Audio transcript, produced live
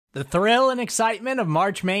The thrill and excitement of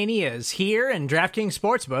March Mania is here, and DraftKings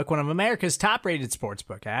Sportsbook, one of America's top-rated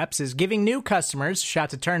sportsbook apps, is giving new customers a shot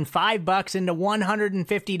to turn $5 into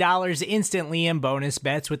 $150 instantly in bonus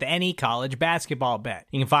bets with any college basketball bet.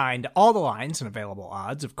 You can find all the lines and available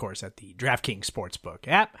odds, of course, at the DraftKings Sportsbook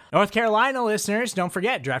app. North Carolina listeners, don't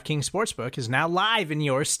forget, DraftKings Sportsbook is now live in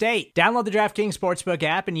your state. Download the DraftKings Sportsbook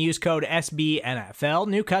app and use code SBNFL.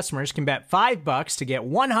 New customers can bet $5 to get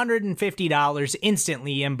 $150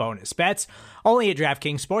 instantly in bonus bets, only at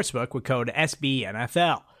DraftKings Sportsbook with code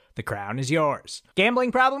SBNFL. The crown is yours.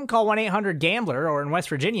 Gambling problem? Call 1-800-GAMBLER, or in West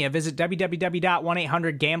Virginia, visit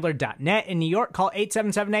www.1800gambler.net. In New York, call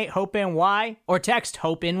 877-8-HOPE-NY or text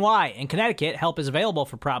HOPE-NY. In Connecticut, help is available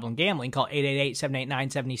for problem gambling. Call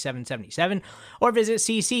 888-789-7777 or visit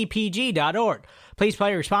ccpg.org. Please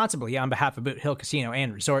play responsibly on behalf of Boot Hill Casino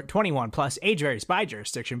and Resort. 21 plus, age varies by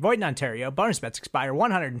jurisdiction. Void in Ontario. Bonus bets expire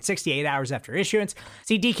 168 hours after issuance.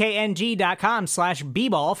 See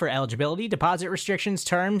dkng.com/bball for eligibility, deposit restrictions,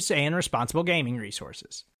 terms, and responsible gaming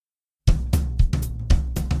resources.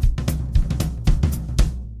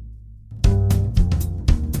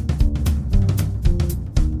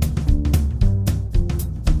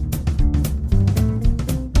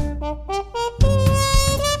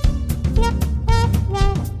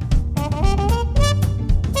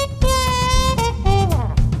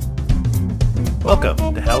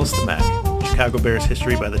 Welcome to Halas to Mack, Chicago Bears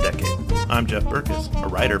history by the decade. I'm Jeff Berkus, a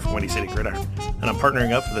writer for Windy City Gridiron, and I'm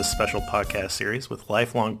partnering up for this special podcast series with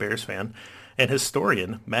lifelong Bears fan and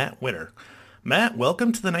historian Matt Winter. Matt,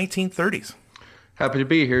 welcome to the 1930s. Happy to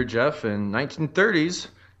be here, Jeff. In 1930s,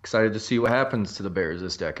 excited to see what happens to the Bears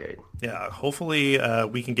this decade. Yeah, hopefully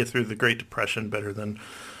we can get through the Great Depression better than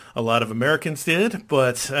a lot of Americans did,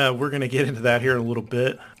 but we're going to get into that here in a little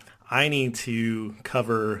bit. I need to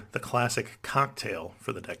cover the classic cocktail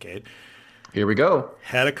for the decade. Here we go.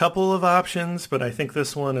 Had a couple of options, but I think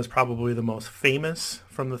this one is probably the most famous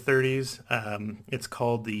from the 30s. It's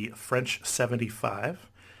called the French 75.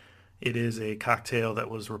 It is a cocktail that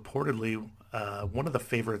was reportedly one of the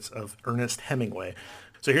favorites of Ernest Hemingway.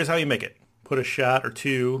 So here's how you make it. Put a shot or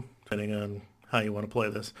two, depending on how you want to play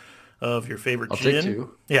this, of your favorite gin. I'll take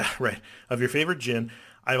two. Yeah, right. Of your favorite gin.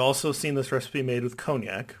 I've also seen this recipe made with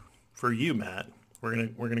cognac. For you, Matt, we're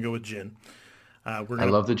gonna go with gin. I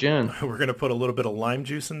love the gin. We're gonna put a little bit of lime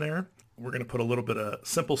juice in there. We're gonna put a little bit of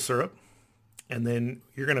simple syrup, and then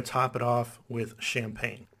you're gonna top it off with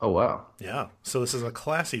champagne. Oh wow! Yeah. So this is a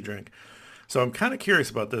classy drink. So I'm kind of curious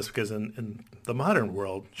about this because in the modern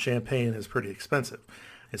world, champagne is pretty expensive.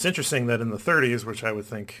 It's interesting that in the 30s, which I would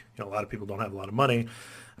think a lot of people don't have a lot of money,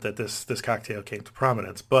 that this cocktail came to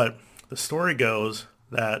prominence. But the story goes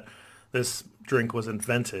that this drink was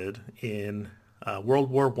invented in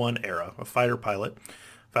World War I era. A fighter pilot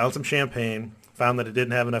found some champagne, found that it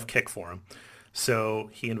didn't have enough kick for him.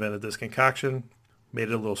 So he invented this concoction, made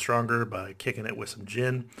it a little stronger by kicking it with some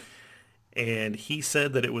gin. And he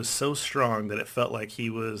said that it was so strong that it felt like he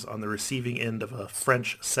was on the receiving end of a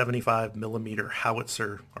French 75 millimeter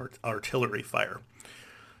howitzer artillery fire.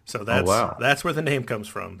 So that's where the name comes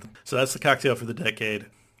from. So that's the cocktail for the decade.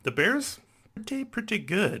 The Bears did pretty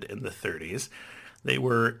good in the 30s. They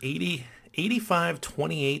were 85,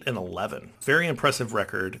 28, and 11. Very impressive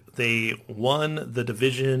record. They won the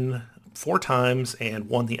division 4 times and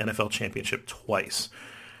won the NFL championship twice.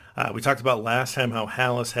 We talked about last time how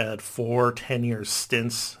Halas had 4 10-year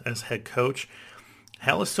stints as head coach.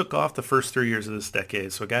 Halas took off the first 3 years of this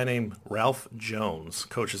decade, so a guy named Ralph Jones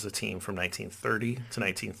coaches the team from 1930 to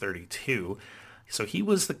 1932. So he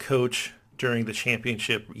was the coach during the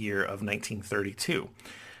championship year of 1932.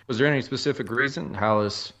 Was there any specific reason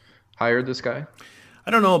Halas hired this guy?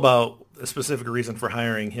 I don't know about a specific reason for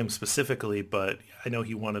hiring him specifically, but I know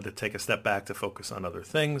he wanted to take a step back to focus on other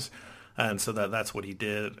things, and so that's what he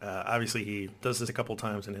did. Obviously, he does this a couple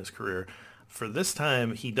times in his career. For this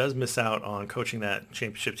time, he does miss out on coaching that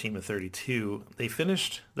championship team in 32. The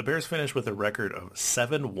Bears finished with a record of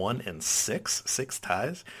 7-1-6, 6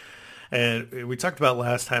 ties. And we talked about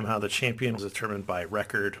last time how the champion was determined by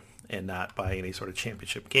record and not by any sort of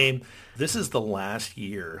championship game. This is the last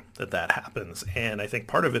year that happens. And I think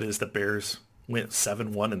part of it is the Bears went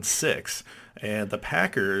 7-1-6, and the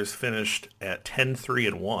Packers finished at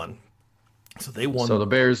 10-3-1. So they won. So the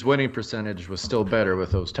Bears' winning percentage was still better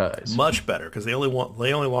with those ties. Much better, because they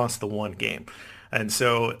only lost the one game. And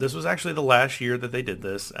so this was actually the last year that they did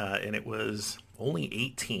this, and it was only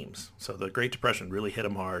 8 teams. So the Great Depression really hit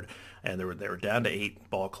them hard, and they were down to 8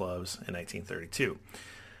 ball clubs in 1932.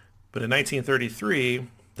 But in 1933,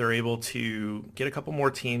 they're able to get a couple more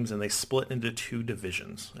teams, and they split into 2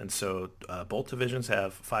 divisions. And so both divisions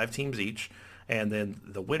have 5 teams each. And then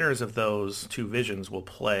the winners of those two divisions will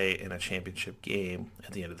play in a championship game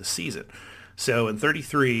at the end of the season. So in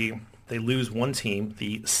 33, they lose one team,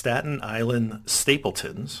 the Staten Island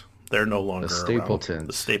Stapletons. They're no longer the Stapletons. around.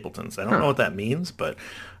 The Stapletons. I don't know what that means, but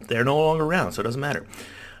they're no longer around, so it doesn't matter.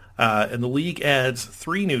 And the league adds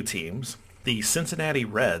three new teams, the Cincinnati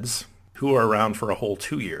Reds, who are around for a whole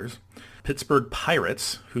 2 years, Pittsburgh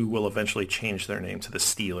Pirates, who will eventually change their name to the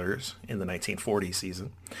Steelers in the 1940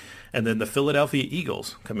 season, and then the Philadelphia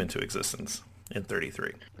Eagles come into existence in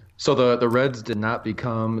 33. So the Reds did not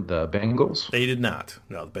become the Bengals? They did not.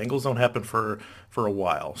 No, the Bengals don't happen for a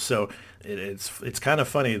while. So it's kind of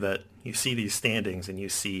funny that you see these standings and you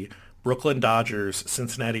see Brooklyn Dodgers,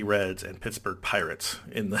 Cincinnati Reds, and Pittsburgh Pirates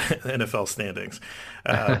in the NFL standings.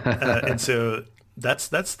 And so that's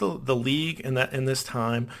the league in this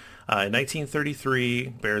time. In 1933,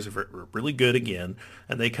 Bears are really good again,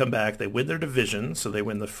 and they come back. They win their division, so they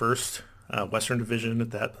win the first Western Division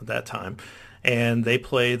at that time, and they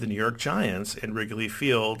play the New York Giants in Wrigley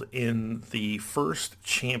Field in the first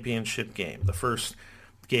championship game, the first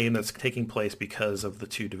game that's taking place because of the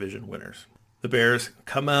two division winners. The Bears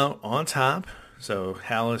come out on top, so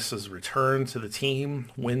Halas has returned to the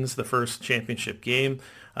team, wins the first championship game.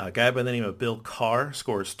 A guy by the name of Bill Carr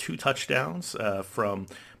scores 2 touchdowns from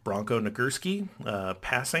Bronko Nagurski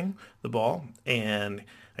passing the ball, and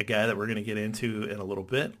a guy that we're going to get into in a little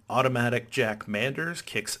bit, Automatic Jack Manders,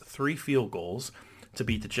 kicks 3 field goals to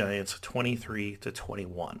beat the Giants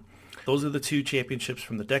 23-21. Those are the 2 championships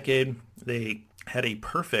from the decade. They had a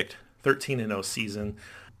perfect 13-0 season,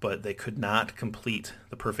 but they could not complete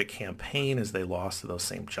the perfect campaign as they lost to those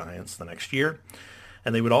same Giants the next year.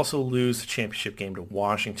 And they would also lose the championship game to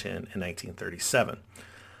Washington in 1937.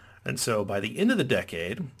 And so by the end of the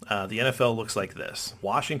decade, the NFL looks like this.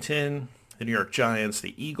 Washington, the New York Giants,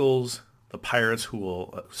 the Eagles, the Pirates, who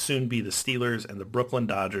will soon be the Steelers, and the Brooklyn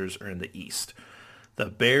Dodgers are in the East. The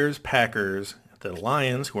Bears, Packers, the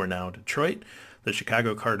Lions, who are now Detroit, the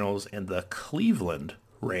Chicago Cardinals, and the Cleveland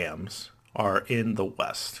Rams are in the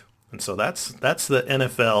West. And so that's the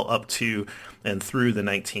NFL up to and through the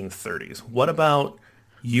 1930s. What about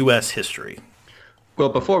U.S. history? Well,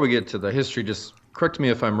 before we get to the history, just correct me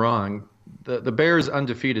if I'm wrong. The Bears'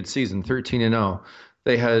 undefeated season, 13-0,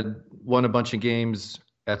 they had won a bunch of games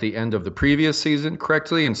at the end of the previous season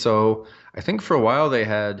correctly. And so I think for a while they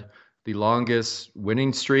had the longest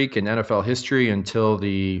winning streak in NFL history until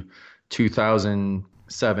the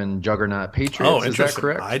 2007 Juggernaut Patriots. Oh, interesting. Is that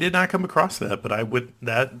correct? I did not come across that, but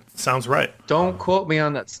that sounds right. Don't quote me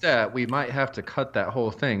on that stat. We might have to cut that whole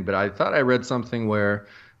thing, but I thought I read something where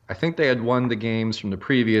I think they had won the games from the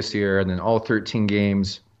previous year and then all 13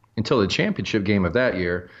 games until the championship game of that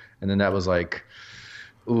year. And then that was like,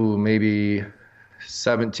 maybe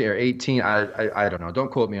 17 or 18. I don't know.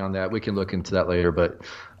 Don't quote me on that. We can look into that later. But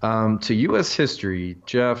to U.S. history,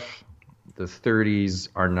 Jeff, the 30s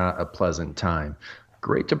are not a pleasant time.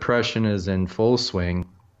 Great Depression is in full swing.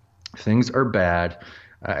 Things are bad.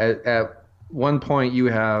 At one point, you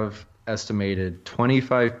have estimated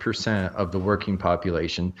 25% of the working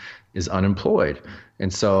population is unemployed.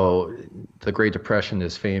 And so the Great Depression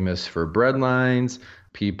is famous for breadlines,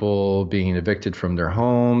 people being evicted from their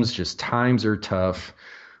homes, just times are tough.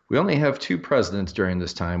 We only have 2 presidents during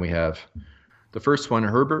this time. We have the first one,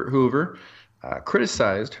 Herbert Hoover,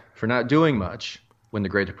 criticized for not doing much when the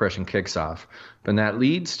Great Depression kicks off. But that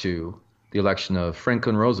leads to the election of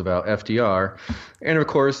Franklin Roosevelt, FDR. And of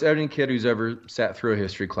course, every kid who's ever sat through a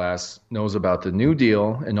history class knows about the New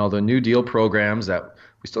Deal and all the New Deal programs that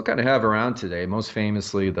we still kind of have around today, most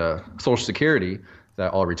famously the Social Security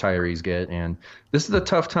that all retirees get. And this is a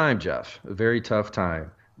tough time, Jeff, a very tough time.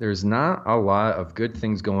 There's not a lot of good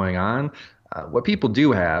things going on. What people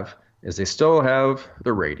do have is they still have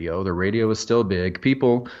the radio. The radio is still big.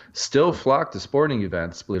 People still flock to sporting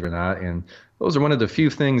events, believe it or not. And those are one of the few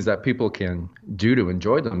things that people can do to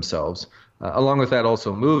enjoy themselves. Along with that,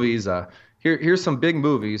 also movies. Here's some big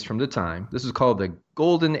movies from the time. This is called the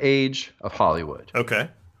Golden Age of Hollywood. Okay.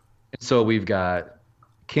 So we've got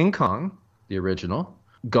King Kong, the original,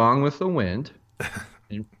 Gone with the Wind,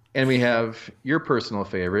 and we have your personal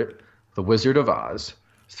favorite, The Wizard of Oz.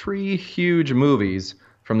 3 huge movies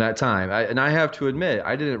from that time. And I have to admit,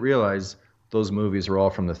 I didn't realize those movies were all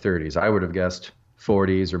from the 30s. I would have guessed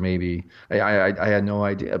 40s or maybe, I had no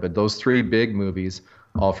idea. But those 3 big movies,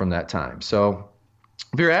 all from that time. So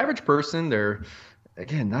if you're an average person, they're,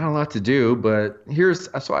 again, not a lot to do. But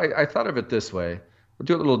so I thought of it this way. We'll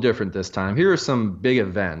do it a little different this time. Here are some big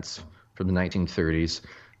events from the 1930s.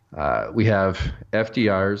 We have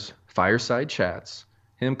FDR's Fireside Chats,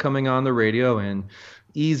 him coming on the radio and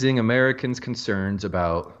easing Americans' concerns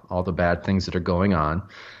about all the bad things that are going on.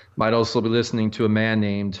 Might also be listening to a man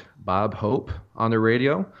named Bob Hope on the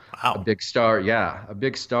radio. Wow. A big star. Yeah, a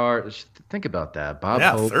big star. Think about that. Bob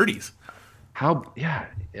Hope. 30s.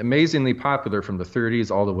 Amazingly popular from the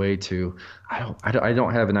 30s all the way to, I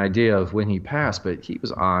don't have an idea of when he passed, but he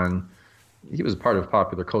was part of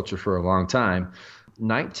popular culture for a long time.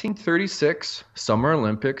 1936 Summer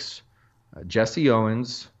Olympics, Jesse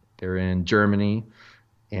Owens, they're in Germany,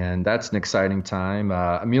 and that's an exciting time.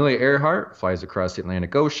 Amelia Earhart flies across the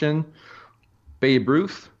Atlantic Ocean. Babe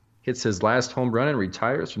Ruth hits his last home run and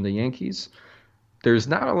retires from the Yankees. There's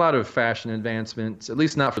not a lot of fashion advancements, at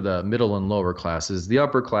least not for the middle and lower classes. The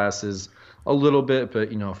upper classes, a little bit, but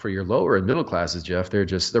for your lower and middle classes, Jeff, they're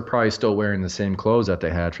probably still wearing the same clothes that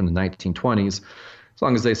they had from the 1920s, as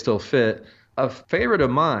long as they still fit. A favorite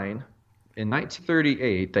of mine, in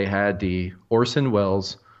 1938, they had the Orson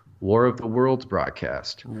Welles War of the Worlds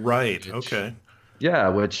broadcast. Right. Okay. Yeah,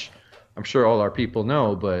 which I'm sure all our people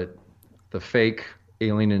know, but the fake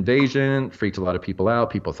alien invasion freaked a lot of people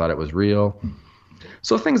out. People thought it was real.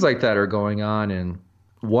 So things like that are going on, and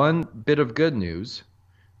one bit of good news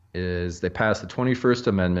is they passed the 21st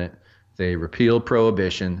Amendment. They repealed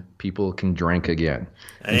prohibition. People can drink again.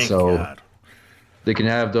 Thank God. They can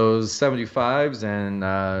have those 75s and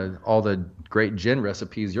all the great gin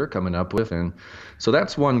recipes you're coming up with. And so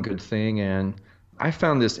that's one good thing. And I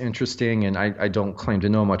found this interesting, and I don't claim to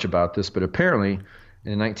know much about this, but apparently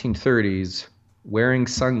in the 1930s, wearing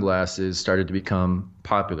sunglasses started to become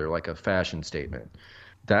popular, like a fashion statement.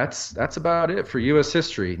 That's about it for U.S.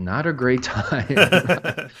 history. Not a great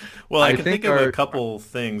time. Well, I can think of a couple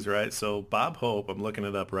things, right? So Bob Hope, I'm looking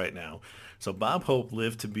it up right now. So Bob Hope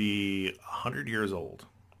lived to be 100 years old,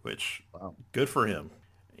 which good for him.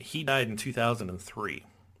 He died in 2003.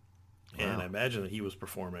 Wow. And I imagine that he was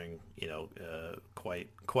performing,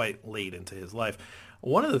 quite late into his life.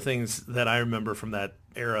 One of the things that I remember from that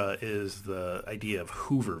era is the idea of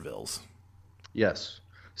Hoovervilles. Yes.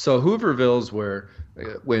 So Hoovervilles were,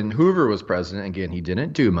 when Hoover was president, again, he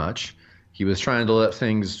didn't do much. He was trying to let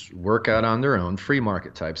things work out on their own, free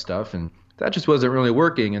market type stuff, and that just wasn't really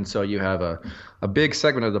working. And so you have a big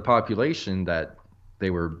segment of the population that they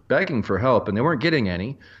were begging for help, and they weren't getting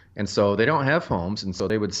any. And so they don't have homes, and so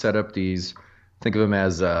they would set up these, think of them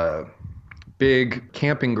as big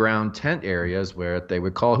camping ground tent areas where they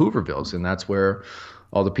would call Hoovervilles, and that's where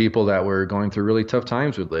all the people that were going through really tough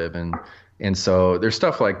times would live. And so there's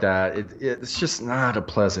stuff like that. It's just not a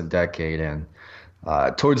pleasant decade. And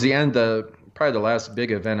towards the end, probably the last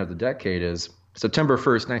big event of the decade is September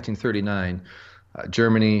 1st, 1939.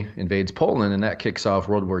 Germany invades Poland, and that kicks off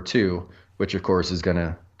World War II, which, of course, is going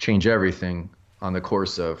to change everything on the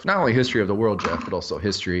course of not only history of the world, Jeff, but also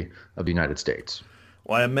history of the United States.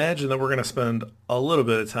 Well, I imagine that we're going to spend a little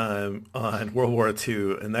bit of time on World War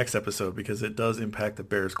II in the next episode because it does impact the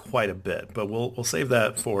Bears quite a bit. But we'll save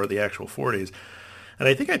that for the actual 40s. And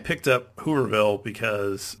I think I picked up Hooverville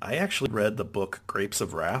because I actually read the book Grapes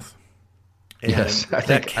of Wrath. And yes, I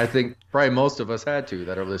think probably most of us had to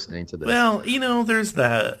that are listening to this. Well, there's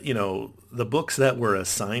that, the books that were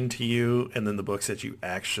assigned to you and then the books that you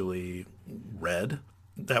actually read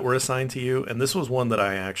that were assigned to you. And this was one that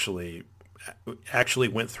I actually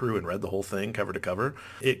went through and read the whole thing cover to cover.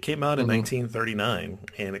 It came out in 1939,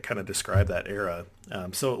 and it kind of described that era.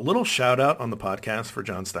 So a little shout out on the podcast for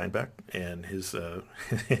John Steinbeck and his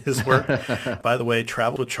work. By the way,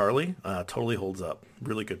 Travel with Charlie totally holds up.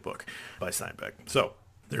 Really good book by Steinbeck. So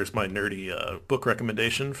there's my nerdy book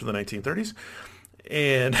recommendation for the 1930s.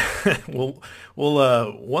 And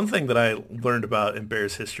one thing that I learned about in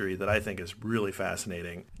Bears history that I think is really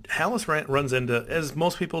fascinating, Halas runs into, as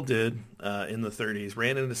most people did in the 30s,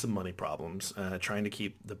 ran into some money problems trying to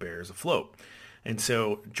keep the Bears afloat. And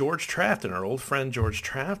so George Trafton, our old friend George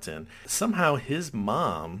Trafton, somehow his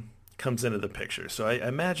mom comes into the picture. So I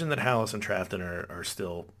imagine that Halas and Trafton are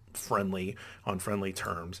still on friendly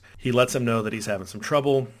terms. He lets him know that he's having some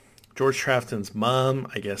trouble. George Trafton's mom,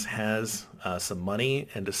 I guess, has some money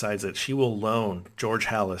and decides that she will loan George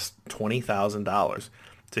Halas $20,000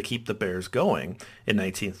 to keep the Bears going in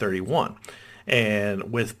 1931.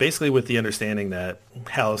 And with the understanding that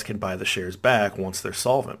Halas can buy the shares back once they're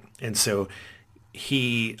solvent. And so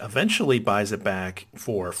he eventually buys it back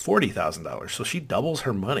for $40,000. So she doubles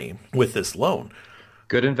her money with this loan.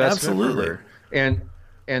 Good investment. Absolutely.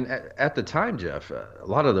 And at the time, Jeff, a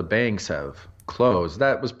lot of the banks have closed.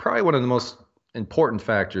 That was probably one of the most important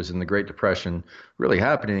factors in the Great Depression really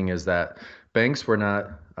happening, is that banks were not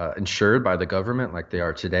insured by the government like they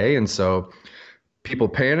are today. And so people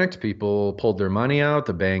panicked, people pulled their money out,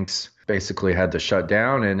 the banks basically had to shut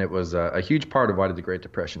down, and it was a huge part of why the Great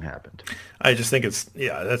Depression happened. I just think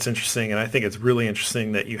that's interesting. And I think it's really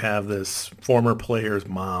interesting that you have this former player's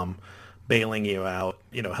mom bailing you out,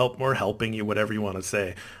 helping you, whatever you want to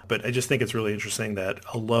say. But I just think it's really interesting that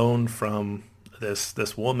a loan from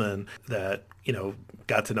this woman that,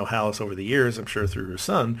 got to know Halas over the years, I'm sure through her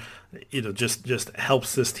son, just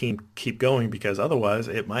helps this team keep going, because otherwise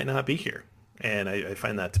it might not be here. And I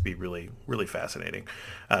find that to be really, really fascinating.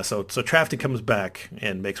 So Trafton comes back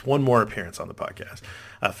and makes one more appearance on the podcast,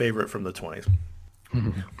 a favorite from the 20s.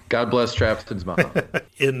 God bless Trafton's mom.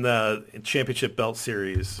 In the championship belt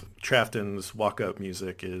series, Trafton's walk-up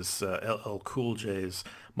music is LL Cool J's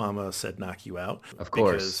 "Mama Said Knock You Out." Of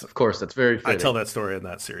course, that's very fitting. I tell that story in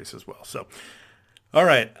that series as well. So, all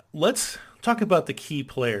right, let's talk about the key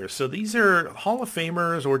players. So these are Hall of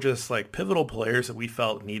Famers or just like pivotal players that we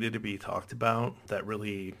felt needed to be talked about that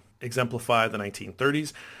really exemplify the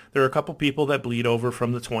 1930s. There are a couple people that bleed over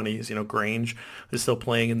from the 20s. Grange is still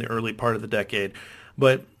playing in the early part of the decade.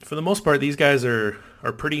 But for the most part, these guys are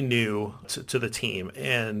pretty new to the team.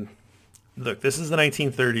 And look, this is the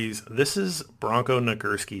 1930s. This is Bronko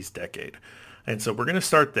Nagurski's decade. And so we're going to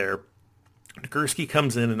start there. Nagurski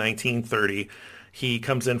comes in 1930. He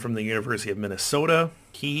comes in from the University of Minnesota.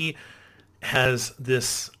 He has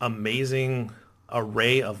this amazing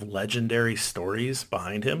array of legendary stories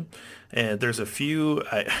behind him. And there's a few,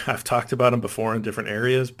 I've talked about them before in different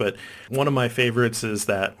areas, but one of my favorites is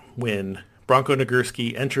that when Bronko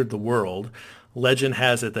Nagurski entered the world, legend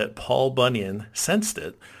has it that Paul Bunyan sensed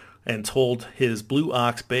it and told his Blue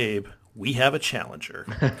Ox babe, "We have a challenger."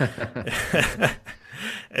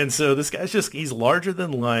 And so this guy's he's larger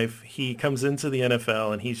than life. He comes into the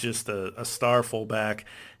NFL and he's just a star fullback.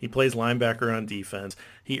 He plays linebacker on defense.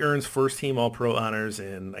 He earns first team All-Pro honors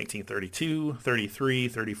in 1932, 33,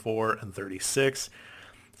 34, and 36.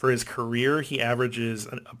 For his career, he averages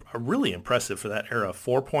a really impressive, for that era,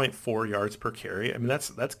 4.4 yards per carry. I mean,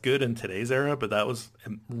 that's good in today's era, but that was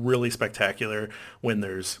really spectacular when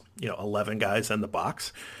there's 11 guys in the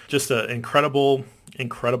box. Just an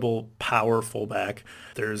incredible power fullback.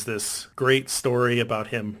 There's this great story about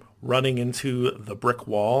him running into the brick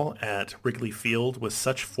wall at Wrigley Field with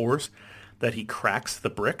such force that he cracks the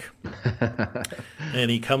brick. And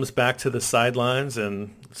he comes back to the sidelines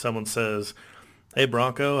and someone says, "Hey,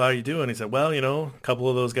 Bronko, how you doing?" He said, "Well, a couple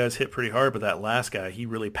of those guys hit pretty hard, but that last guy, he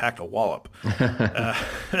really packed a wallop."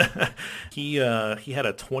 He had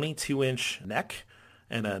a 22-inch neck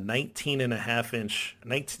and a 19.5-inch,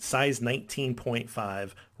 size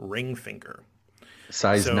 19.5 ring finger.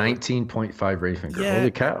 Size 19.5 ring finger. Yeah,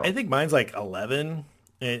 holy cow. I think mine's like 11,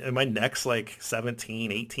 and my neck's like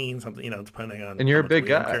 17, 18, something, depending on. And you're a big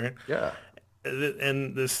guy. Yeah.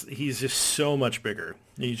 And he's just so much bigger.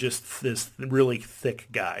 He's just this really thick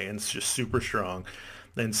guy, and it's just super strong.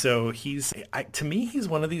 And so to me, he's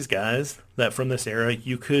one of these guys that from this era,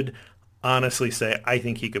 you could honestly say, I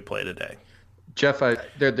think he could play today. Jeff,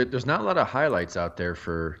 there's not a lot of highlights out there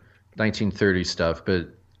for 1930 stuff, but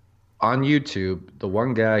on YouTube, the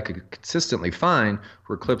one guy I could consistently find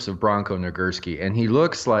were clips of Bronko Nagurski, and he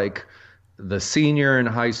looks like the senior in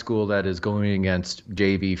high school that is going against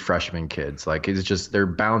JV freshman kids. Like, they're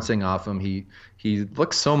bouncing off him. He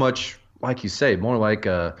looks so much, like you say, more like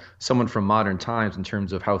someone from modern times in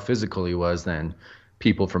terms of how physical he was than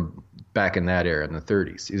people from back in that era in the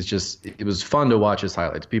 30s. It was fun to watch his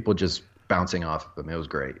highlights. People just bouncing off of him. It was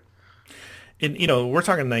great. And, we're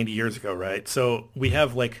talking 90 years ago, right? So we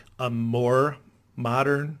have like a more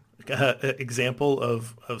modern example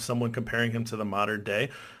of someone comparing him to the modern day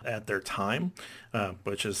at their time,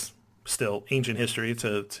 which is still ancient history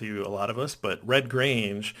to a lot of us. But Red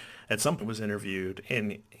Grange at some point was interviewed,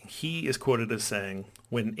 and he is quoted as saying,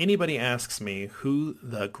 "When anybody asks me who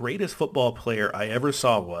the greatest football player I ever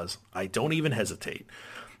saw was, I don't even hesitate.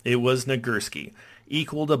 It was Nagurski.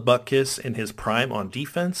 Equal to Butkus in his prime on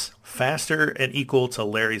defense, faster and equal to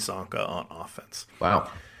Larry Zonka on offense." Wow.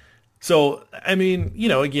 So, I mean,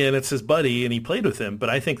 again, it's his buddy and he played with him, but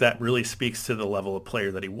I think that really speaks to the level of player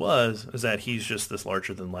that he was, is that he's just this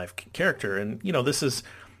larger than life character. And, this is,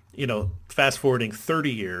 fast forwarding 30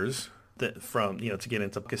 years from, to get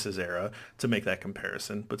into Butkus's era to make that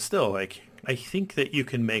comparison. But still, like, I think that you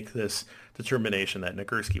can make this determination that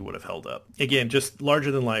Nagurski would have held up. Again, just larger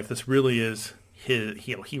than life. This really is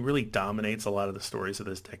he really dominates a lot of the stories of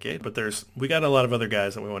this decade, but we got a lot of other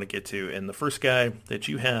guys that we want to get to, and the first guy that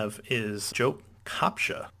you have is Joe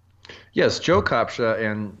Kopcha. Yes, Joe Kopcha.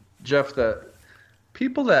 And Jeff, the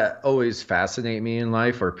people that always fascinate me in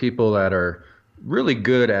life are people that are really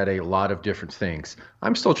good at a lot of different things.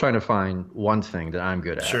 I'm still trying to find one thing that I'm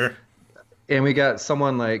good at. Sure. And we got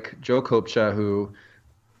someone like Joe Kopcha who,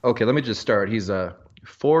 okay, let me just start. He's a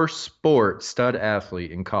four-sport stud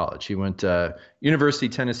athlete in college. He went to University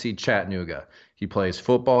of Tennessee, Chattanooga. He plays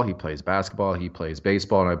football, he plays basketball, he plays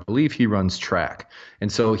baseball, and I believe he runs track.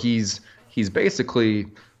 And so he's basically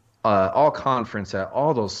all conference at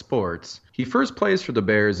all those sports. He first plays for the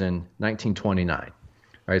Bears in 1929.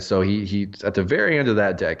 Right, so he at the very end of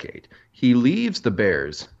that decade, he leaves the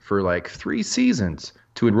Bears for like 3 seasons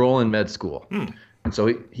to enroll in med school. And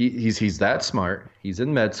so he's that smart. He's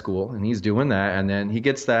in med school and he's doing that, and then he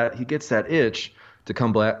gets that itch to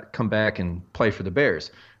come back and play for the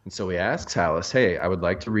Bears. And so he asks Halas, "Hey, I would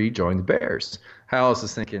like to rejoin the Bears." Halas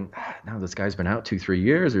is thinking, "No, this guy's been out 2-3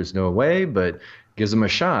 years. There's no way," but gives him a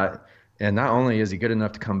shot. And not only is he good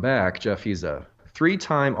enough to come back, Jeff, he's a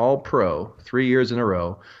 3-time All-Pro 3 years in a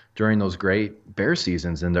row during those great Bear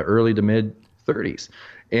seasons in the early to mid 30s.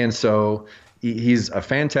 And so he's a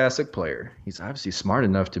fantastic player. He's obviously smart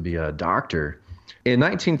enough to be a doctor. In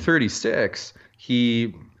 1936,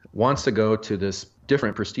 he wants to go to this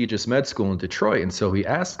different prestigious med school in Detroit. And so he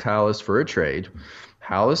asks Halas for a trade.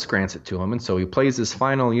 Halas grants it to him. And so he plays his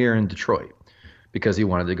final year in Detroit because he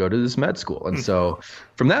wanted to go to this med school. And so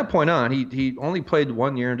from that point on, he only played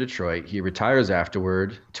 1 year in Detroit. He retires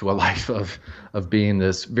afterward to a life of being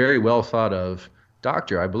this very well thought of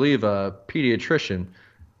doctor, I believe a pediatrician.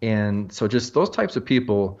 And so just those types of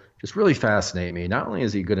people just really fascinate me. Not only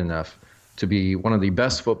is he good enough to be one of the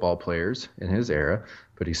best football players in his era,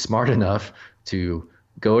 but he's smart enough to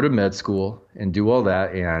go to med school and do all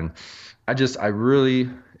that. And I really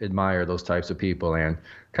admire those types of people. And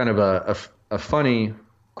kind of a funny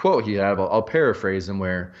quote he had, I'll paraphrase him,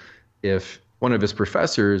 where if one of his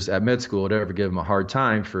professors at med school would ever give him a hard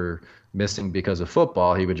time for missing because of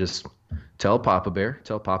football, he would just tell Papa Bear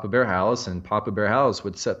Halas, and Papa Bear Halas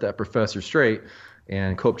would set that professor straight,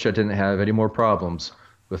 and Kopcha didn't have any more problems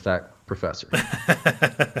with that professor.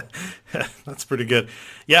 That's pretty good.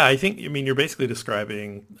 Yeah, I mean, you're basically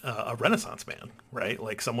describing a Renaissance man, right?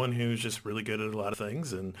 Like someone who's just really good at a lot of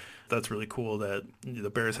things, and that's really cool that the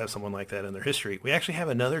Bears have someone like that in their history. We actually have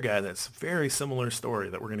another guy that's very similar story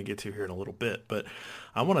that we're going to get to here in a little bit, but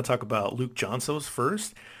I want to talk about Luke Johnsos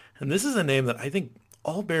first, and this is a name that I think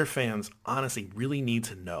all Bear fans honestly really need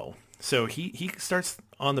to know. So he starts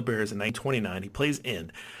on the Bears in 1929. He plays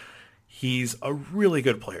end. He's a really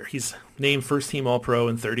good player. He's named first team All-Pro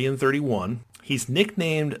in 30 and 31. He's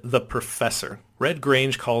nicknamed the Professor. Red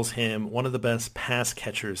Grange calls him one of the best pass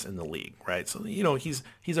catchers in the league, right? So, he's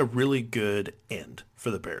a really good end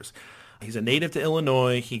for the Bears. He's a native to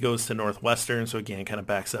Illinois. He goes to Northwestern, so again, kind of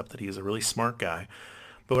backs up that he's a really smart guy.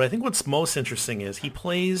 But I think what's most interesting is he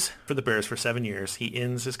plays for the Bears for 7 years. He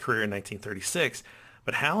ends his career in 1936.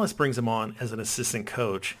 But Halas brings him on as an assistant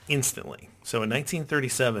coach instantly. So in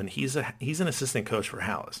 1937, he's an assistant coach for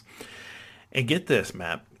Halas. And get this,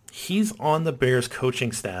 Matt, he's on the Bears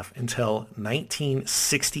coaching staff until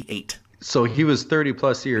 1968. So he was 30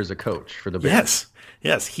 plus years a coach for the Bears.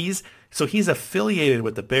 Yes. He's affiliated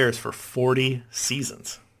with the Bears for 40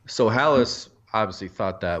 seasons. So Halas obviously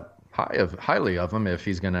thought that highly of him if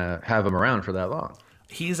he's going to have him around for that long.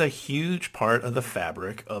 He's a huge part of the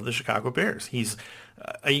fabric of the Chicago Bears. He's,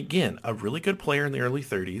 again, a really good player in the early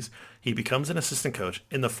 30s. He becomes an assistant coach.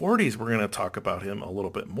 In the 40s, we're going to talk about him a little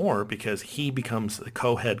bit more because he becomes the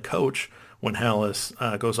co-head coach when Halas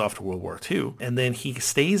goes off to World War II. And then he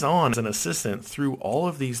stays on as an assistant through all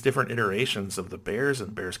of these different iterations of the Bears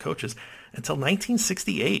and Bears coaches until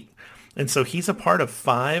 1968. And so he's a part of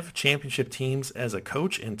 5 championship teams as a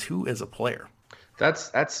coach and 2 as a player.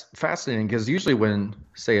 That's fascinating because usually when,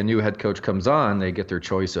 say, a new head coach comes on, they get their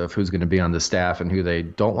choice of who's going to be on the staff and who they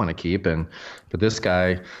don't want to keep. But this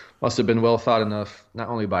guy must have been well thought enough, not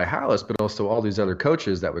only by Halas, but also all these other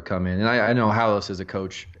coaches that would come in. And I know Halas is a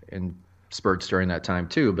coach in spurts during that time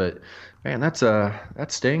too. But man, that's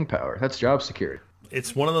staying power. That's job security.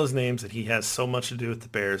 It's one of those names that he has so much to do with the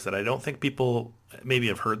Bears that I don't think people maybe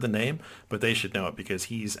have heard the name, but they should know it because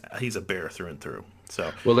he's a Bear through and through.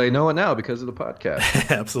 So well, they know it now because of the podcast.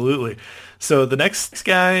 Absolutely. So the next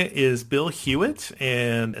guy is Bill Hewitt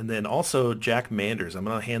and then also Jack Manders. I'm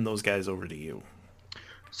going to hand those guys over to you.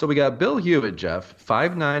 So we got Bill Hewitt, Jeff,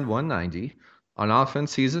 5'9", 190. On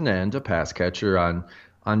offense, he's an end, a pass catcher.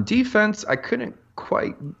 On defense, I couldn't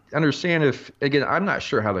quite understand again, I'm not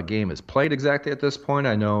sure how the game is played exactly at this point.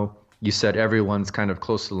 I know you said everyone's kind of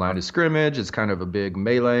close to the line of scrimmage. It's kind of a big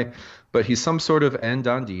melee, but he's some sort of end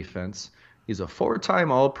on defense. He's a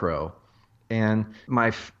 4-time All-Pro. And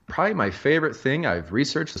probably my favorite thing I've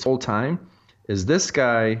researched this whole time is this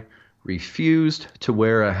guy refused to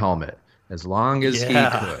wear a helmet as long as he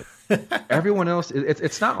could. Everyone else,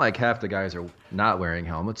 it's not like half the guys are not wearing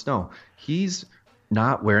helmets. No, he's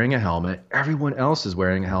not wearing a helmet. Everyone else is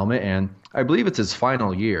wearing a helmet. And I believe it's his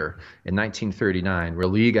final year in 1939 where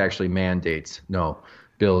the league actually mandates, no,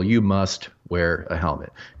 Bill, you must wear a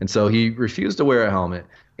helmet. And so he refused to wear a helmet.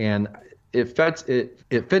 And it fits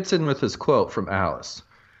in with his quote from Halas.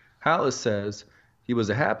 Halas says, he was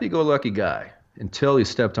a happy-go-lucky guy until he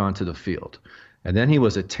stepped onto the field. And then he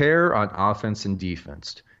was a terror on offense and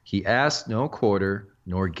defense. He asked no quarter,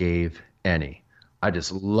 nor gave any. I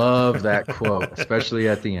just love that quote, especially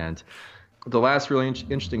at the end. The last really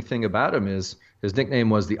interesting thing about him is his nickname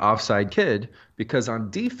was the offside kid because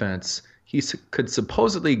on defense, he could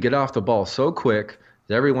supposedly get off the ball so quick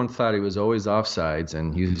that everyone thought he was always offsides.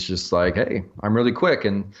 And he was just like, hey, I'm really quick.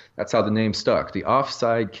 And that's how the name stuck, the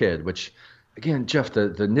offside kid, which, again, Jeff,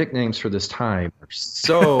 the nicknames for this time are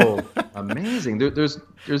so amazing. There's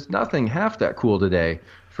nothing half that cool today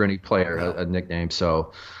for any player, a nickname.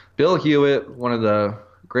 So Bill Hewitt, one of the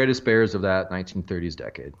greatest Bears of that 1930s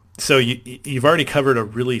decade. So you've already covered a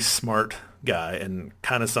really smart guy, and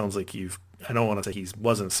kind of sounds like I don't want to say he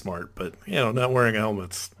wasn't smart, but, not wearing a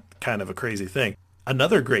helmet's kind of a crazy thing.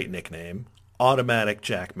 Another great nickname, Automatic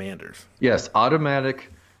Jack Manders. Yes,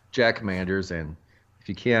 Automatic Jack Manders. And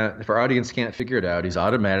if our audience can't figure it out, he's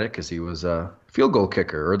automatic because he was a field goal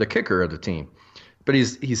kicker or the kicker of the team. But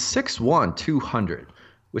he's 6'1", 200,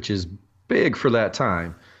 which is big for that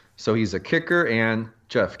time. So he's a kicker, and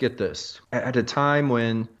Jeff, get this. At a time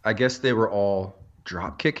when I guess they were all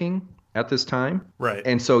drop kicking at this time. Right.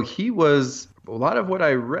 And so a lot of what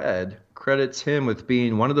I read credits him with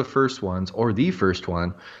being one of the first ones or the first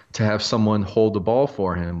one to have someone hold the ball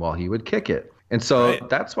for him while he would kick it. And so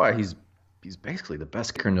That's why he's basically the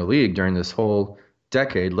best kicker in the league during this whole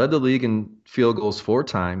decade, led the league in field goals 4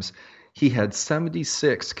 times. He had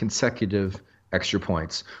 76 consecutive extra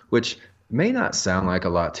points, which may not sound like a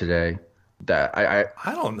lot today. That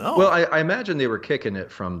I don't know. Well, I imagine they were kicking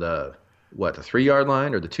it from the 3-yard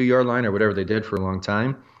line or the 2-yard line or whatever they did for a long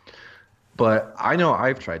time. But I know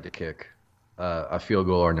I've tried to kick a field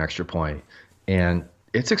goal or an extra point, and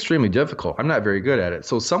it's extremely difficult. I'm not very good at it.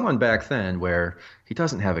 So someone back then where he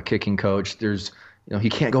doesn't have a kicking coach, he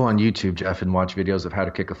can't go on YouTube, Jeff, and watch videos of how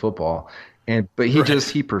to kick a football. But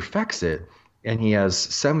he perfects it, and he has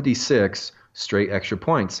 76 straight extra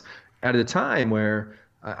points at a time where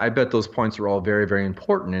I bet those points were all very, very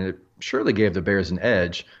important, and it surely gave the Bears an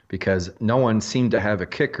edge because no one seemed to have a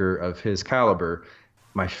kicker of his caliber.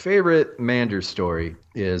 My favorite Manders story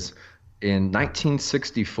is in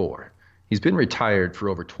 1964. He's been retired for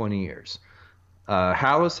over 20 years.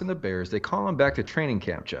 Halas and the Bears, they call him back to training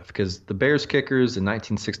camp, Jeff, because the Bears kickers in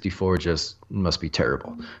 1964 just must be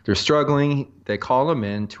terrible. They're struggling. They call him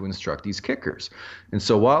in to instruct these kickers. And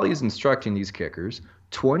so while he's instructing these kickers,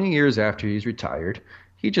 20 years after he's retired,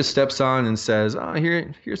 he just steps on and says,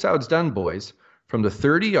 here's how it's done, boys. From the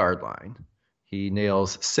 30-yard line, he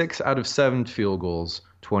nails 6 out of 7 field goals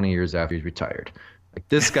 20 years after he's retired. Like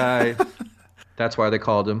this guy, that's why they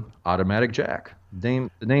called him Automatic Jack. The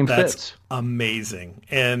name That's fits. Amazing.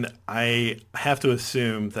 And I have to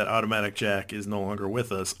assume that Automatic Jack is no longer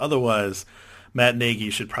with us. Otherwise, Matt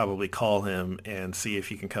Nagy should probably call him and see if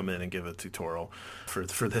he can come in and give a tutorial for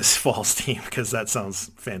this Falls team, because that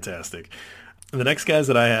sounds fantastic. And the next guys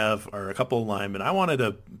that I have are a couple of linemen. I wanted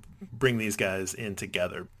to bring these guys in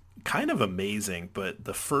together. Kind of amazing, but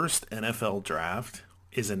the first NFL draft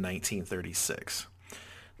is in 1936.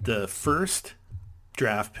 The first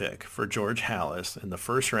draft pick for George Halas in the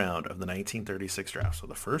first round of the 1936 draft. So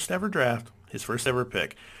the first ever draft, his first ever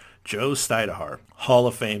pick, Joe Stidahar, Hall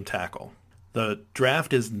of Fame tackle. The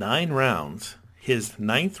draft is 9 rounds. His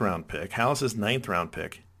 9th round pick, Halas's 9th round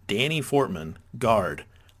pick, Danny Fortman, guard,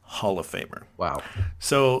 Hall of Famer. Wow.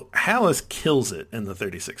 So Halas kills it in the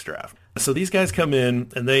 36 draft. So these guys come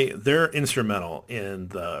in and they're instrumental in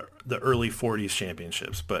the early 40s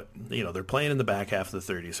championships, but they're playing in the back half of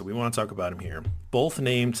the 30s, so we want to talk about them here. Both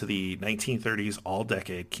named to the 1930s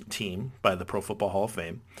All-Decade team by the Pro Football Hall of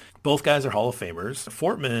Fame. Both guys are Hall of Famers.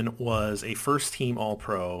 Fortman was a first-team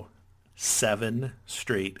All-Pro 7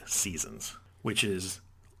 straight seasons, which is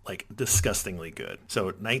like disgustingly good. So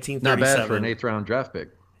 1937. Not bad for an 8th round draft pick.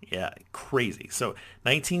 Yeah, crazy. So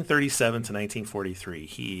 1937 to 1943,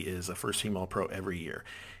 he is a first-team All-Pro every year.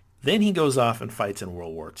 Then he goes off and fights in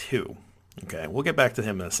World War II. Okay, we'll get back to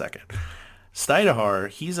him in a second. Stidahar,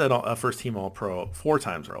 he's a first-team All-Pro 4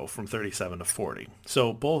 times in a row from 37 to 40.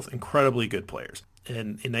 So both incredibly good players.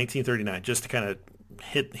 And in 1939, just to kind of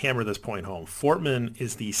hammer this point home, Fortman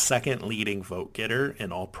is the second leading vote getter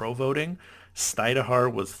in All-Pro voting.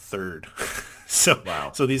 Stidahar was 3rd.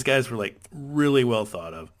 Wow. So these guys were like really well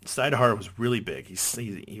thought of. Stuyvesant was really big.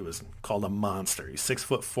 He was called a monster. He's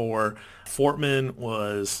 6'4". Fortman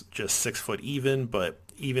was just 6 foot even, but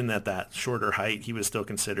even at that shorter height, he was still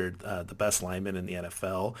considered the best lineman in the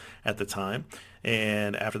NFL at the time.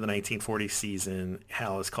 And after the 1940 season,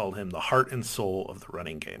 Halas called him the heart and soul of the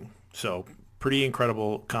running game. So pretty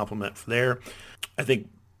incredible compliment there. I think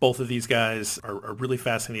both of these guys are really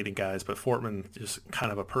fascinating guys, but Fortman is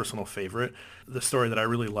kind of a personal favorite. The story that I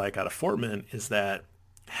really like out of Fortman is that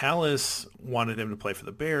Halas wanted him to play for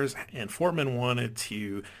the Bears, and Fortman wanted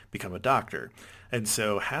to become a doctor. And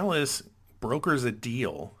so Halas brokers a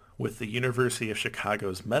deal with the University of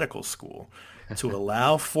Chicago's medical school to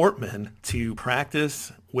allow Fortman to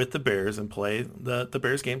practice with the Bears and play the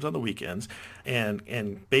Bears games on the weekends, and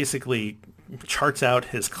basically charts out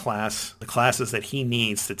his class, the classes that he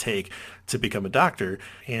needs to take to become a doctor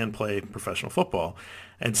and play professional football.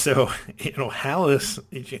 And so, Halas,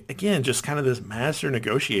 again, just kind of this master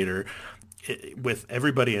negotiator with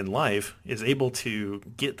everybody in life, is able to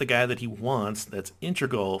get the guy that he wants that's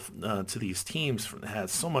integral to these teams, that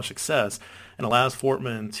has so much success, and allows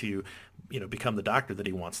Fortman to become the doctor that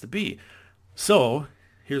he wants to be. So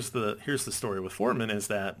here's the story with Fortman, is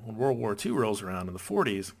that when World War II rolls around in the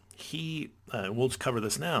 40s, we'll just cover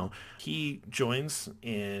this now, he joins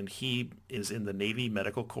and he is in the Navy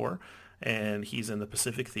Medical Corps, and he's in the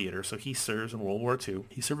Pacific Theater. So he serves in World War II.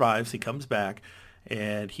 He survives. He comes back,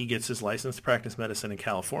 and he gets his license to practice medicine in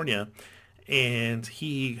California, and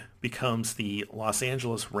he becomes the Los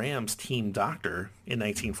Angeles Rams team doctor in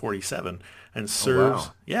 1947 and serves. Oh,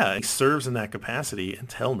 wow. Yeah, he serves in that capacity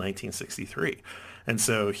until 1963. And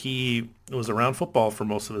so he was around football for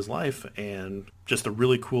most of his life, and just a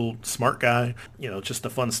really cool, smart guy, just a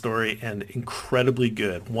fun story, and incredibly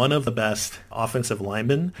good. One of the best offensive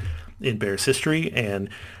linemen in Bears history, and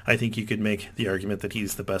I think you could make the argument that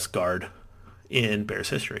he's the best guard in Bears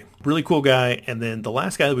history. Really cool guy. And then the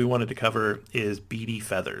last guy that we wanted to cover is Beatty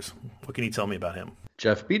Feathers. What can you tell me about him?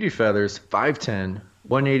 Jeff Beatty Feathers, 5'10",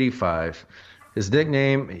 185. His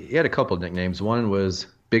nickname, he had a couple of nicknames. One was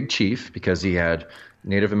Big Chief because he had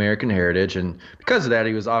Native American heritage, and because of that,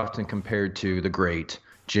 he was often compared to the great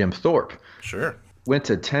Jim Thorpe. Sure. Went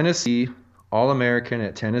to Tennessee, All-American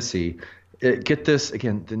at Tennessee. Get this,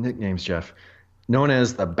 again, the nicknames, Jeff. Known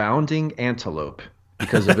as the Bounding Antelope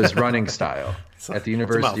because of his running style at the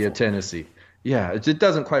University of Tennessee. Yeah, it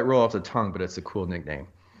doesn't quite roll off the tongue, but it's a cool nickname.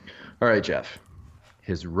 All right, Jeff.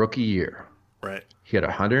 His rookie year. Right. He had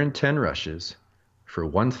 110 rushes for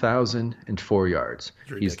 1,004 yards.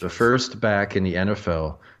 He's the first back in the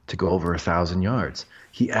NFL to go over 1,000 yards.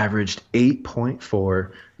 He averaged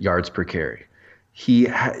 8.4 yards per carry.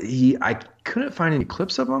 I couldn't find any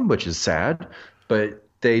clips of him, which is sad, but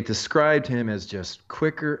they described him as just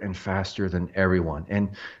quicker and faster than everyone.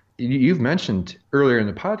 And you've mentioned earlier in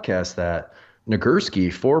the podcast that Nagurski,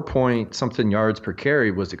 4-point-something yards per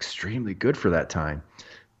carry, was extremely good for that time.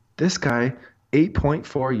 This guy,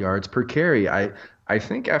 8.4 yards per carry. I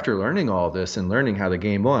think after learning all this and learning how the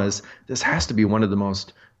game was, this has to be one of the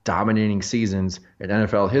most dominating seasons in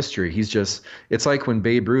NFL history. It's like when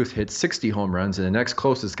Babe Ruth hits 60 home runs and the next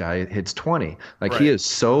closest guy hits 20. Like, right. He is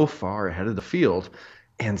so far ahead of the field.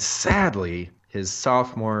 And sadly, his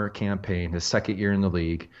sophomore campaign, his second year in the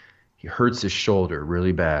league, he hurts his shoulder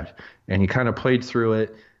really bad. And he kind of played through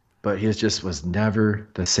it, but he just was never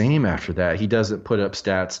the same after that. He doesn't put up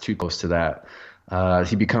stats too close to that.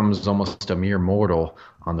 He becomes almost a mere mortal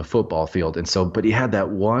on the football field. And so, but he had that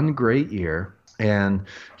one great year, and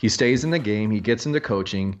he stays in the game. He gets into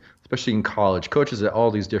coaching, especially in college. Coaches at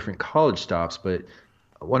all these different college stops. But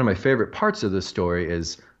one of my favorite parts of this story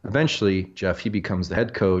is eventually, Jeff, he becomes the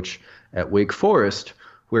head coach at Wake Forest,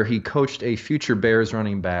 where he coached a future Bears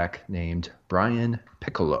running back named Brian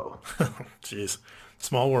Piccolo. Jeez,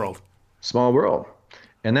 small world. Small world.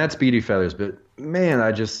 And that's Beatty Feathers. But man,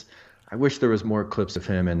 I wish there was more clips of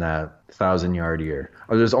him in that 1,000-yard year.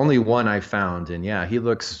 There's only one I found, and yeah, he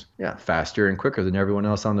looks faster and quicker than everyone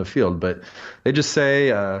else on the field. But they just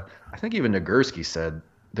say, I think even Nagurski said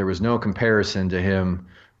there was no comparison to him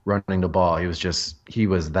running the ball. He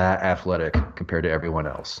was that athletic compared to everyone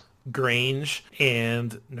else. Grange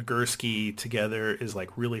and Nagurski together is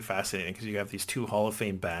like really fascinating because you have these two Hall of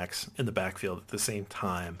Fame backs in the backfield at the same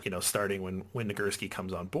time, starting when Nagurski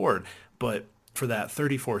comes on board. But for that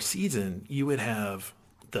 34 season, you would have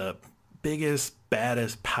the biggest,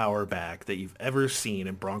 baddest power back that you've ever seen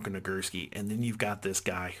in Bronko Nagurski. And then you've got this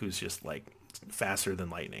guy who's just like faster than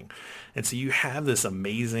lightning. And so you have this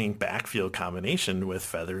amazing backfield combination with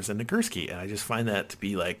Feathers and Nagurski. And I just find that to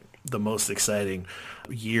be like the most exciting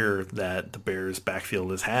year that the Bears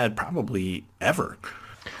backfield has had probably ever.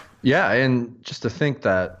 Yeah, and just to think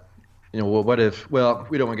that, what if, well,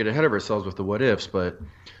 we don't want to get ahead of ourselves with the what ifs, but,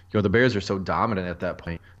 the Bears are so dominant at that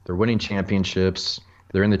point. They're winning championships.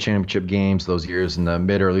 They're in the championship games those years in the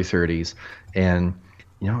mid-early 30s. And,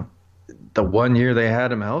 the one year they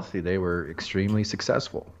had him healthy, they were extremely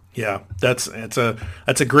successful. Yeah, that's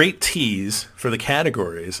a great tease for the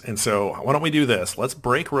categories. And so why don't we do this? Let's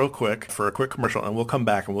break real quick for a quick commercial, and we'll come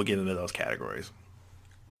back and we'll get into those categories.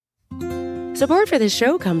 Support for this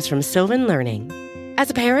show comes from Sylvan Learning. As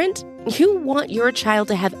a parent, you want your child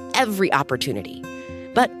to have every opportunity.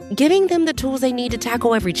 But giving them the tools they need to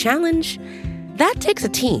tackle every challenge, that takes a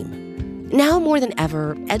team. Now more than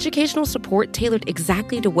ever, educational support tailored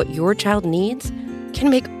exactly to what your child needs can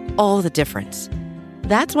make all the difference.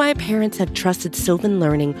 That's why parents have trusted Sylvan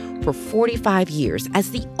Learning for 45 years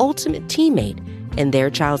as the ultimate teammate in their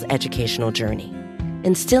child's educational journey,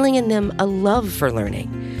 instilling in them a love for learning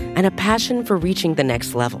and a passion for reaching the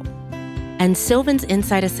next level. And Sylvan's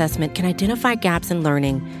Insight Assessment can identify gaps in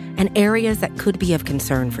learning and areas that could be of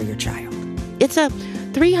concern for your child. It's a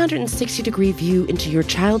 360-degree view into your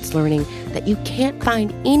child's learning that you can't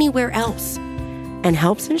find anywhere else, and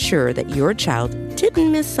helps ensure that your child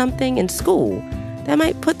didn't miss something in school that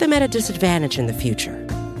might put them at a disadvantage in the future.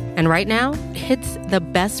 And right now, it's the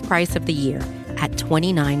best price of the year at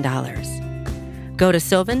 $29. Go to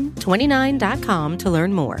sylvan29.com to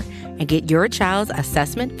learn more and get your child's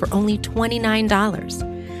assessment for only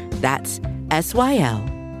 $29. That's SYLVAN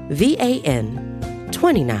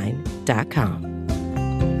 29.com.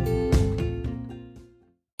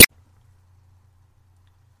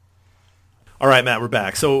 All right, Matt, we're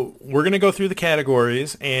back. So we're going to go through the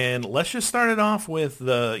categories, and let's just start it off with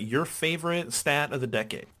your favorite stat of the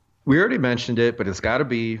decade. We already mentioned it, but it's got to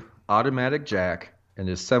be Automatic Jack and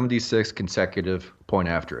his 76 consecutive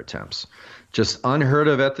point-after attempts. Just unheard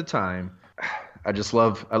of at the time. I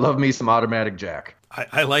love me some Automatic Jack.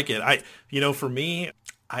 I like it. For me,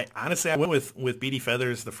 I honestly went with Beady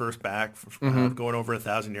Feathers, the first back, going over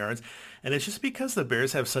 1,000 yards. And it's just because the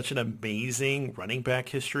Bears have such an amazing running back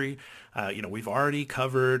history. We've already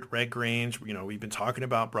covered Red Grange. We've been talking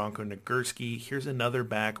about Bronko Nagurski. Here's another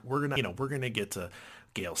back. We're gonna get to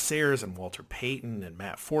Gale Sayers and Walter Payton and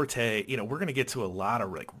Matt Forte. We're gonna get to a lot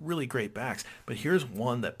of really great backs. But here's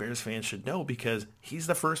one that Bears fans should know because he's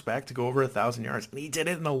the first back to go over 1,000 yards, and he did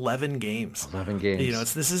it in 11 games. 11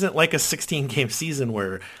 games. This isn't like a 16-game season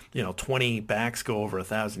where 20 backs go over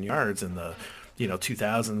 1,000 yards in the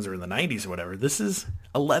 2000s or in the 90s or whatever. This is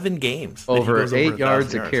 11 games. Over 8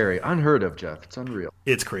 yards a carry. Unheard of, Jeff. It's unreal.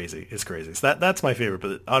 It's crazy. So that's my favorite.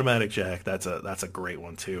 But Automatic Jack, that's a great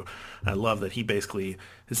one too. I love that he basically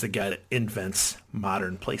is the guy that invents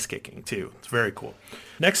modern place kicking too. It's very cool.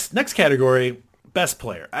 Next category, best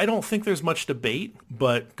player. I don't think there's much debate,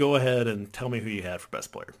 but go ahead and tell me who you had for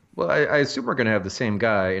best player. Well, I assume we're going to have the same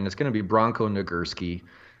guy, and it's going to be Bronko Nagurski.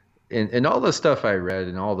 And all the stuff I read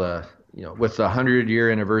and all the with the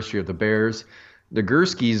 100-year anniversary of the Bears,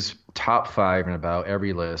 Nagurski's top 5 in about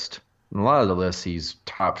every list. In a lot of the lists, he's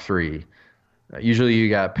top 3. Usually you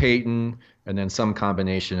got Peyton and then some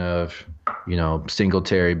combination of,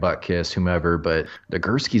 Singletary, Butkus, whomever. But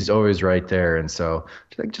Nagurski's always right there. And so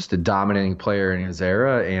just a dominating player in his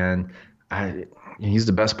era. And he's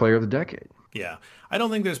the best player of the decade. Yeah. I don't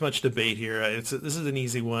think there's much debate here. This is an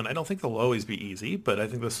easy one. I don't think they'll always be easy, but I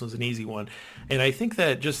think this was an easy one. And I think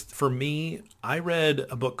that just for me, I read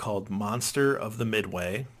a book called Monster of the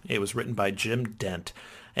Midway. It was written by Jim Dent,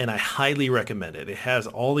 and I highly recommend it. It has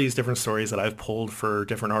all these different stories that I've pulled for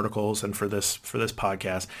different articles and for this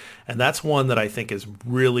podcast, and that's one that I think is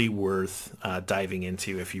really worth diving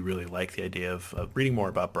into if you really like the idea of reading more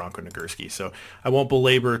about Bronko Nagurski. So I won't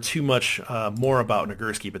belabor too much more about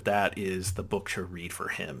Nagurski, but that is the book to read for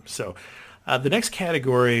him. So the next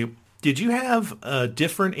category, did you have a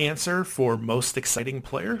different answer for most exciting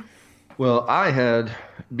player? Well, I had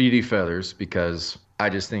Beady Feathers because I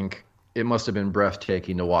just think it must have been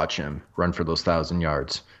breathtaking to watch him run for those 1,000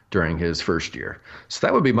 yards during his first year. So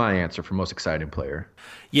that would be my answer for most exciting player.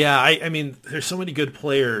 Yeah, I mean, there's so many good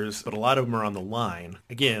players, but a lot of them are on the line.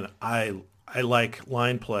 Again, I like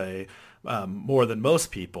line play more than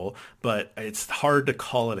most people, but it's hard to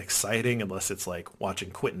call it exciting unless it's like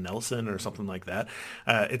watching Quentin Nelson or something like that.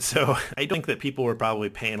 And so I think that people were probably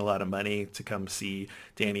paying a lot of money to come see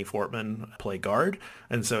Danny Fortman play guard.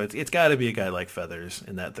 And so it's got to be a guy like Feathers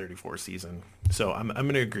in that 34 season. So I'm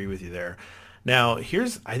going to agree with you there. Now, I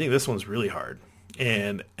think this one's really hard.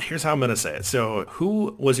 And here's how I'm going to say it. So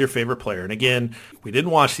who was your favorite player? And again, we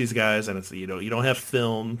didn't watch these guys, and it's, you don't have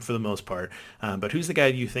film for the most part. But who's the guy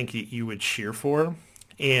you think you would cheer for?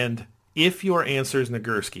 And if your answer is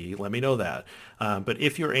Nagurski, let me know that. But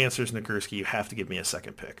if your answer is Nagurski, you have to give me a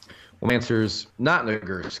second pick. Well, my answer is not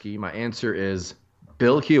Nagurski. My answer is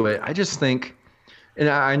Bill Hewitt. I just think, and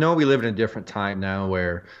I know we live in a different time now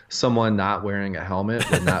where someone not wearing a helmet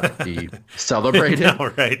would not be celebrated,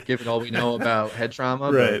 no, right. given all we know about head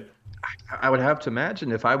trauma. Right. But I would have to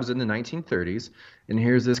imagine if I was in the 1930s and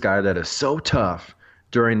here's this guy that is so tough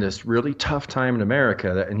during this really tough time in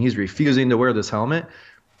America, and he's refusing to wear this helmet,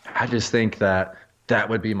 I just think that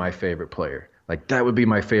would be my favorite player. Like, that would be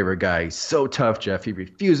my favorite guy. He's so tough, Jeff. He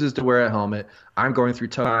refuses to wear a helmet. I'm going through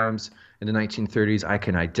tough times in the 1930s. I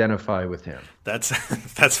can identify with him. That's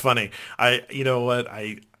funny. You know what?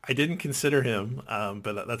 I didn't consider him,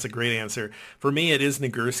 but that's a great answer. For me, it is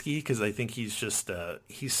Nagurski because I think he's just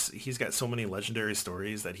he's got so many legendary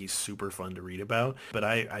stories that he's super fun to read about. But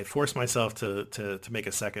I forced myself to make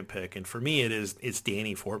a second pick, and for me, it's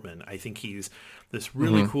Danny Fortman. I think he's this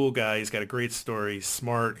really cool guy. He's got a great story,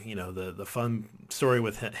 smart. The fun story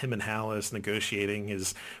with him and Halas negotiating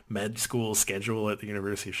his med school schedule at the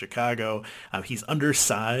University of Chicago. He's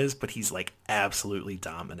undersized, but he's like absolutely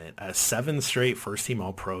dominant. 7 straight first team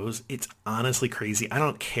All Pros. It's honestly crazy. I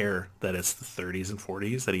don't care that it's the 30s and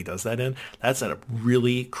 40s that he does that in. That's a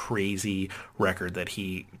really crazy record that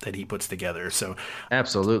he puts together. So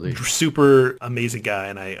absolutely super amazing guy,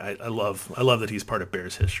 and I love that he's part of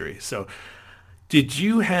Bears history. So. Did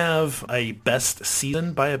you have a best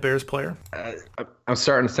season by a Bears player? I'm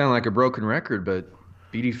starting to sound like a broken record, but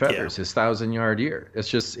B.D. Feathers, his 1,000-yard year.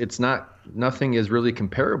 Nothing is really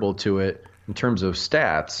comparable to it in terms of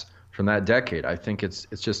stats from that decade. I think it's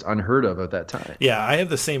just unheard of at that time. Yeah, I have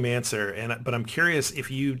the same answer, but I'm curious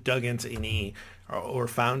if you dug into any or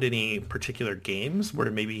found any particular games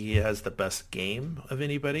where maybe he has the best game of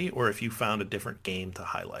anybody, or if you found a different game to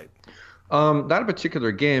highlight. Not a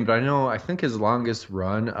particular game, but I think his longest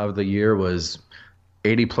run of the year was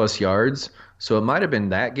 80-plus yards. So it might have been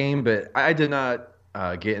that game, but I did not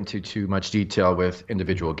get into too much detail with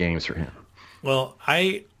individual games for him. Well,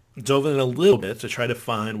 I dove in a little bit to try to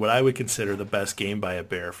find what I would consider the best game by a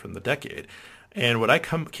Bear from the decade. And what I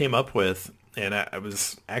came up with, and I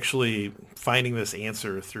was actually finding this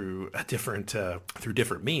answer through different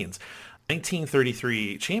means,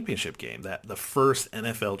 1933 championship game, the first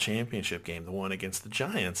NFL championship game, the one against the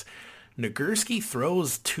Giants, Nagurski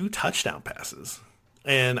throws 2 touchdown passes.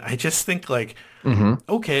 And I just think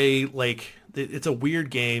okay, it's a weird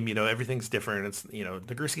game, everything's different. It's,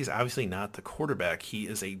 Nagurski's obviously not the quarterback. He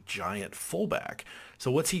is a giant fullback.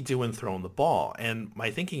 So what's he doing throwing the ball? And my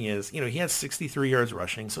thinking is, he has 63 yards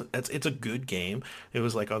rushing. So it's a good game. It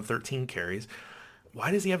was on 13 carries.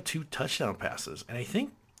 Why does he have 2 touchdown passes? And I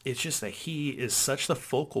think it's just that he is such the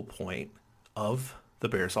focal point of the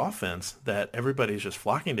Bears offense that everybody's just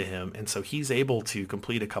flocking to him. And so he's able to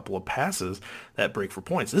complete a couple of passes that break for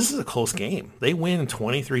points. This is a close game. They win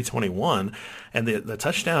 23-21, and the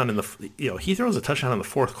touchdown he throws a touchdown in the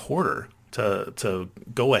fourth quarter to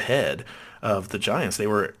go ahead of the Giants. They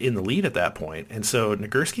were in the lead at that point. And so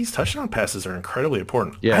Nagurski's touchdown passes are incredibly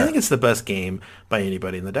important. Yeah. I think it's the best game by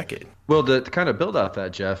anybody in the decade. Well, to kind of build out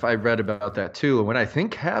that, Jeff, I read about that too. And what I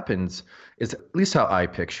think happens is, at least how I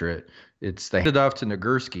picture it, it's they hand it off to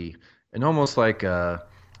Nagurski, and almost like,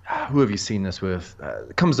 who have you seen this with?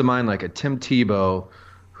 It comes to mind like a Tim Tebow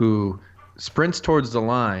who sprints towards the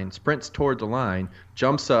line,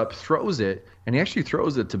 jumps up, throws it, and he actually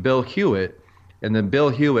throws it to Bill Hewitt, and then Bill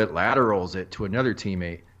Hewitt laterals it to another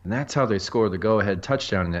teammate. And that's how they score the go-ahead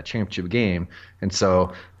touchdown in that championship game. And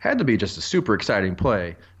so had to be just a super exciting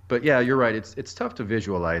play. But yeah, you're right. It's tough to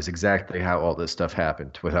visualize exactly how all this stuff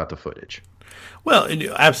happened without the footage. Well,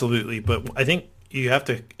 absolutely. But I think you have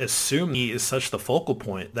to assume he is such the focal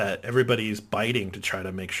point that everybody's biting to try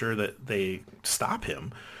to make sure that they stop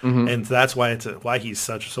him. Mm-hmm. And that's why why he's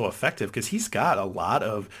so effective, because he's got a lot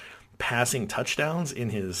of passing touchdowns in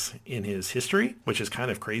his history, which is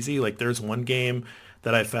kind of crazy. There's one game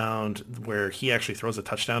that I found where he actually throws a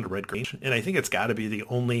touchdown to Red Green, and I think it's got to be the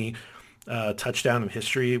only touchdown in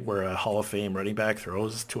history where a Hall of Fame running back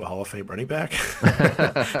throws to a Hall of Fame running back.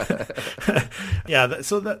 Yeah,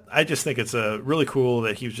 I just think it's really cool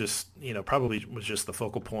that he was just, probably was just the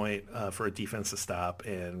focal point for a defense to stop,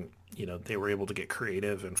 and they were able to get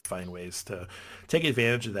creative and find ways to take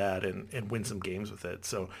advantage of that and win some games with it.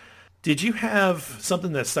 So did you have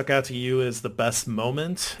something that stuck out to you as the best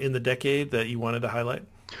moment in the decade that you wanted to highlight?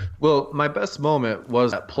 Well, my best moment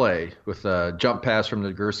was that play with a jump pass from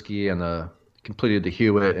Nagurski and the completed the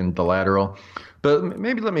Hewitt and the lateral. But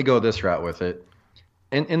maybe let me go this route with it.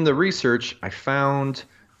 In the research, I found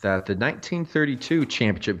that the 1932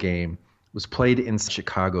 championship game was played in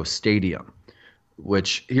Chicago Stadium,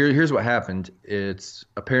 which here's what happened. It's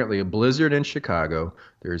apparently a blizzard in Chicago.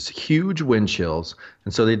 There's huge wind chills.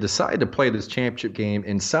 And so they decided to play this championship game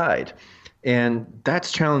inside. And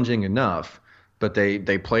that's challenging enough. But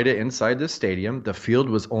they played it inside the stadium. The field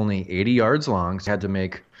was only 80 yards long. So they had to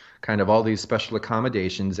make kind of all these special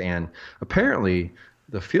accommodations. And apparently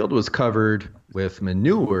the field was covered with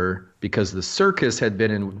manure because the circus had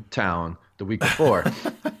been in town the week before.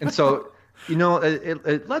 And so,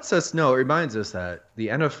 it lets us know, it reminds us that the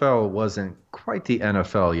NFL wasn't quite the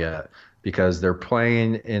NFL yet because they're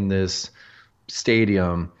playing in this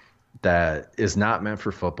stadium that is not meant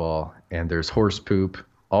for football, and there's horse poop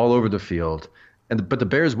all over the field. But the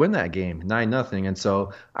Bears win that game 9-0. And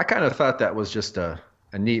so I kind of thought that was just a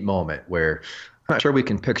neat moment where I'm not sure we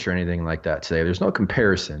can picture anything like that today. There's no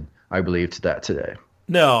comparison, I believe, to that today.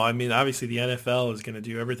 No, I mean, obviously the NFL is going to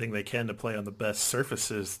do everything they can to play on the best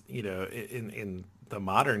surfaces, in the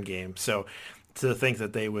modern game. So to think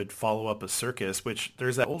that they would follow up a circus, which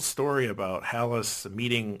there's that old story about Halas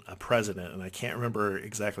meeting a president, and I can't remember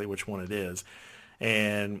exactly which one it is.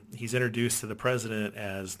 And he's introduced to the president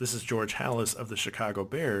as, this is George Halas of the Chicago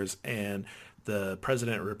Bears. And the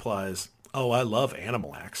president replies, "Oh, I love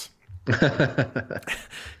Animal Acts."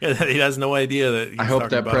 He has no idea that he's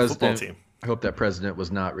talking about a football team. I hope that president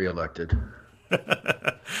was not reelected.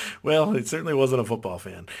 Well, he certainly wasn't a football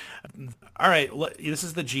fan. All right, this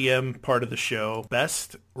is the GM part of the show.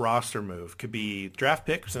 Best roster move could be draft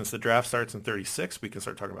pick, since the draft starts in 36. We can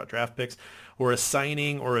start talking about draft picks, or a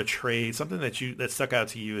signing or a trade, something that stuck out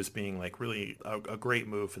to you as being like really a great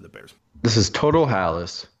move for the Bears. This is total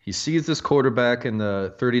Halas. He sees this quarterback in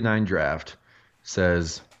the 39 draft,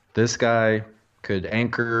 says this guy could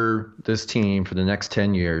anchor this team for the next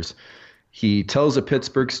 10 years. He tells the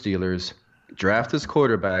Pittsburgh Steelers, draft this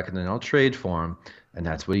quarterback and then I'll trade for him. And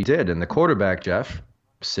that's what he did. And the quarterback, Jeff,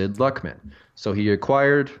 Sid Luckman. So he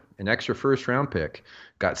acquired an extra first-round pick,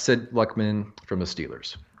 got Sid Luckman from the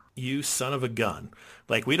Steelers. You son of a gun.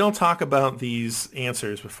 Like, we don't talk about these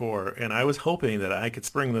answers before, and I was hoping that I could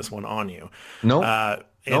spring this one on you. Nope.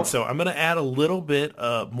 So I'm going to add a little bit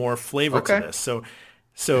more flavor to this. So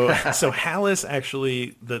Halas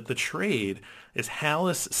actually, the trade is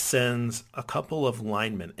Halas sends a couple of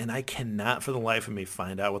linemen, and I cannot for the life of me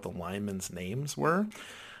find out what the linemen's names were,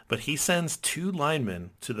 but he sends 2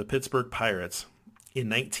 linemen to the Pittsburgh Pirates in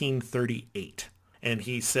 1938. And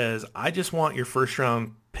he says, "I just want your first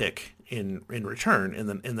round pick in return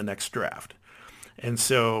in the next draft." And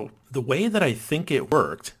so the way that I think it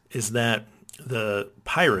worked is that the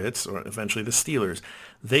Pirates, or eventually the Steelers,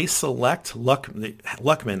 they select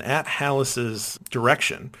Luckman at Halas's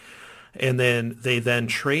direction, and then they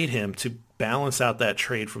trade him to balance out that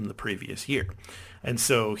trade from the previous year. And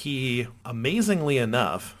so he, amazingly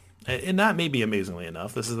enough, and not maybe amazingly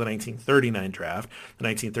enough, this is the 1939 draft. The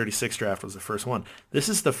 1936 draft was the first one. This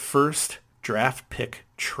is the first draft pick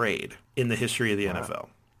trade in the history of the NFL.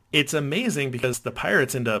 It's amazing because the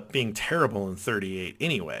Pirates end up being terrible in 38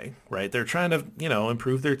 anyway, right? They're trying to,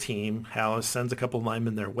 improve their team. Halas sends a couple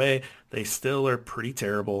linemen their way. They still are pretty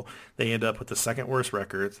terrible. They end up with the second worst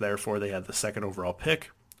records. Therefore, they had the second overall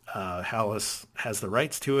pick. Halas has the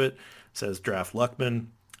rights to it, says draft Luckman.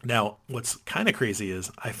 Now, what's kind of crazy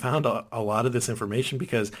is I found a lot of this information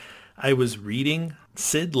because I was reading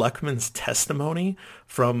Sid Luckman's testimony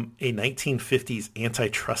from a 1950s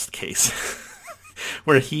antitrust case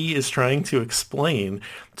where he is trying to explain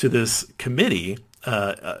to this committee,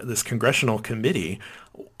 this congressional committee,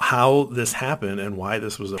 how this happened and why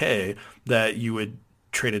this was okay, that you would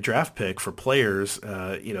trade a draft pick for players,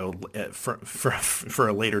 for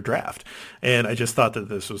a later draft. And I just thought that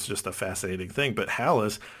this was just a fascinating thing. But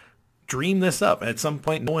Halas dreamed this up. At some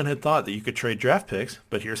point, no one had thought that you could trade draft picks,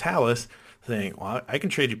 but here's Halas saying, well, I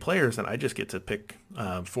can trade you players and I just get to pick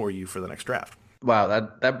for you for the next draft. Wow,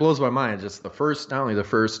 that blows my mind. Just not only the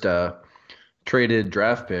first traded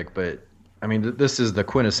draft pick, but I mean, this is the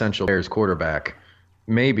quintessential Bears quarterback,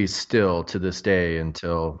 maybe still to this day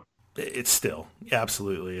until... It's still,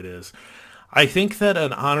 absolutely it is. I think that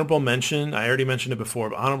an honorable mention, I already mentioned it before,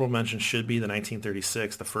 but honorable mention should be the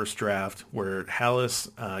 1936, the first draft, where Halas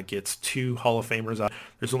gets 2 Hall of Famers out.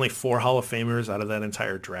 There's only 4 Hall of Famers out of that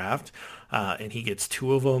entire draft, and he gets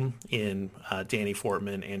 2 of them in Danny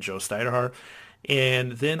Fortman and Joe Steiderhar.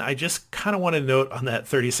 And then I just kind of want to note on that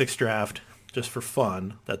 36 draft, just for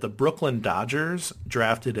fun, that the Brooklyn Dodgers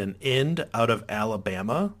drafted an end out of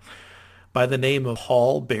Alabama by the name of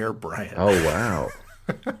Paul Bear Bryant. Oh, wow.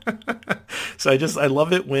 So I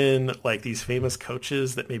love it when like these famous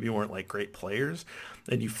coaches that maybe weren't like great players,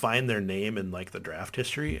 and you find their name in like the draft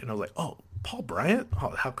history, and I was like, oh, Paul Bryant?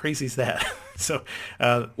 Oh, how crazy is that? So,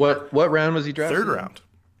 What round was he drafted? third round.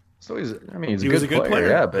 So he's He was a good player.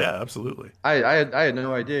 Yeah, but Yeah, absolutely. I had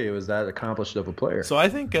no idea he was that accomplished of a player. So I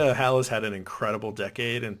think Halas had an incredible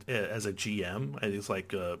decade and as a GM. And it's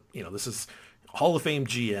like, this is Hall of Fame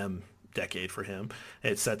GM decade for him.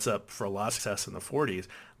 It sets up for a lot of success in the 40s.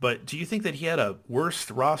 But do you think that he had a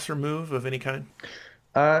worst roster move of any kind?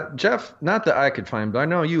 Jeff, not that I could find, but I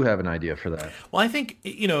know you have an idea for that. Well, I think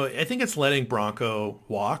it's letting Bronko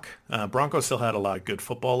walk. Bronko still had a lot of good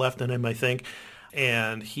football left in him, I think.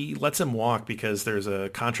 And he lets him walk because there's a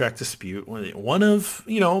contract dispute. One of,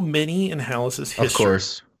 many in Halas's history. Of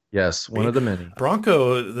course. Yes, one of the many.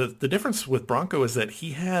 Bronko, the difference with Bronko is that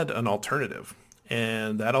he had an alternative.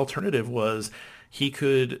 And that alternative was he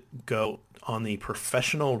could go on the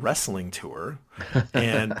professional wrestling tour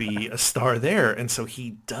and be a star there. And so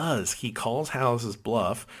he does. He calls Halas's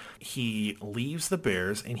bluff. He leaves the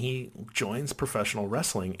Bears and he joins professional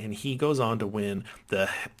wrestling, and he goes on to win the,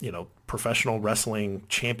 professional wrestling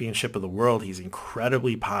championship of the world. He's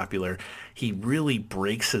incredibly popular. He really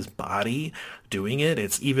breaks his body doing it.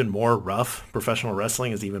 It's even more rough. Professional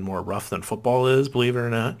wrestling is even more rough than football is, believe it or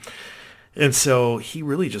not. And so he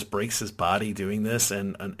really just breaks his body doing this,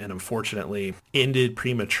 and unfortunately ended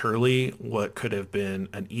prematurely what could have been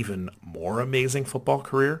an even more amazing football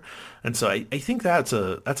career. And so I think that's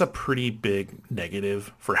a pretty big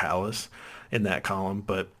negative for Halas in that column.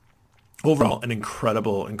 But overall, an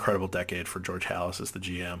incredible, incredible decade for George Halas as the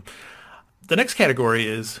GM. The next category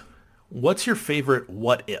is, what's your favorite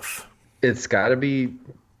what if? It's got to be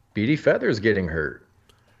Beatty Feathers getting hurt.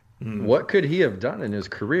 What could he have done in his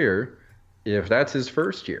career if that's his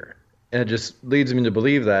first year? And it just leads me to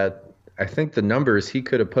believe that I think the numbers he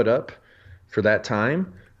could have put up for that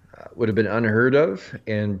time would have been unheard of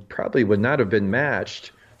and probably would not have been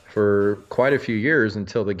matched for quite a few years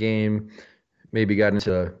until the game maybe got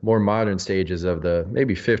into more modern stages of the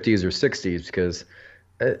maybe 50s or 60s, because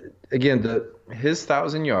again, his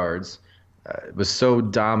 1,000 yards was so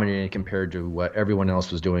dominating compared to what everyone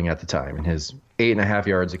else was doing at the time, and his 8.5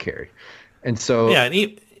 yards a carry. And so yeah,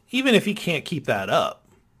 and even if he can't keep that up,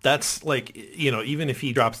 that's like, even if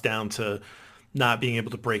he drops down to not being able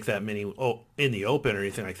to break that many in the open or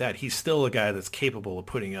anything like that, he's still a guy that's capable of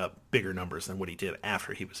putting up bigger numbers than what he did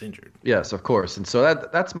after he was injured. Yes, of course. And so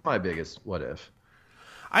that's my biggest what if.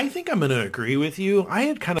 I think I'm going to agree with you. I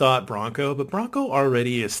had kind of thought Bronko, but Bronko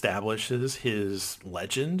already establishes his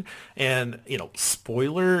legend. And,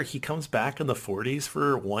 spoiler, he comes back in the 40s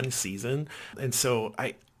for one season. And so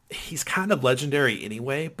he's kind of legendary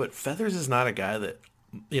anyway, but Feathers is not a guy that,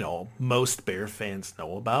 most Bear fans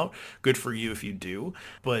know about. Good for you if you do.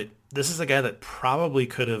 But this is a guy that probably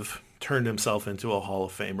could have turned himself into a Hall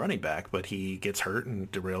of Fame running back, but he gets hurt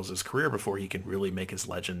and derails his career before he can really make his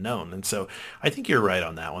legend known. And so I think you're right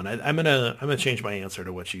on that one. I'm gonna change my answer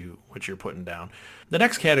to what you're putting down. The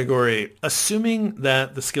next category, assuming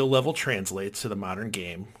that the skill level translates to the modern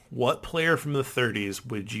game, what player from the 30s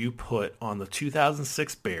would you put on the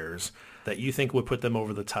 2006 Bears that you think would put them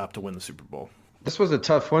over the top to win the Super Bowl? This was a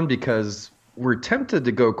tough one because we're tempted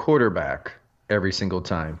to go quarterback every single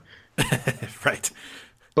time. Right.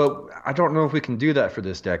 But I don't know if we can do that for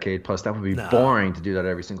this decade. Plus, that would be boring to do that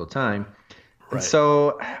every single time. Right. And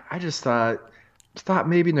so I just thought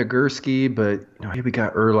maybe Nagurski, but here we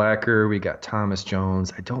got Urlacher, we got Thomas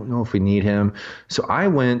Jones. I don't know if we need him. So I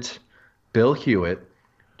went Bill Hewitt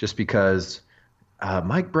just because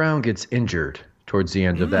Mike Brown gets injured towards the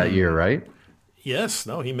end of that year, right? Yes.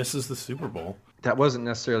 No, he misses the Super Bowl. That wasn't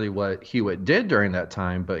necessarily what Hewitt did during that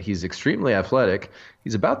time, but he's extremely athletic.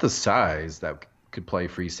 He's about the size that could play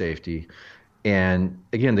free safety. And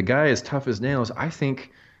again, the guy is tough as nails. I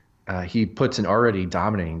think he puts an already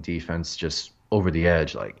dominating defense just over the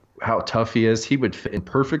edge. Like how tough he is, he would fit in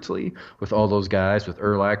perfectly with all those guys, with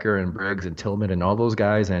Urlacher and Briggs and Tillman and all those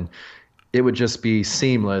guys. And it would just be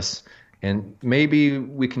seamless. And maybe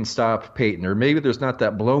we can stop Peyton, or maybe there's not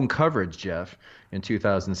that blown coverage, Jeff, in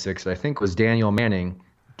 2006. I think it was Daniel Manning.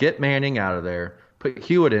 Get Manning out of there. Put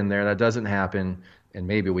Hewitt in there. That doesn't happen. And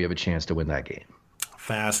maybe we have a chance to win that game.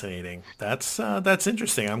 Fascinating. That's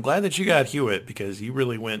interesting. I'm glad that you got Hewitt because you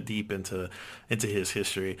really went deep into his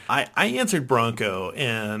history. I answered Bronko,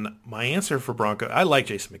 and my answer for Bronko, I like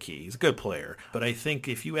Jason McKee. He's a good player. But I think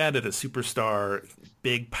if you added a superstar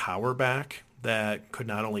big power back that could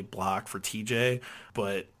not only block for TJ,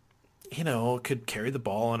 but could carry the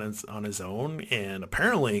ball on his own, and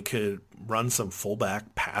apparently could run some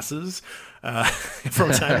fullback passes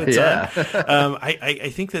from time to time.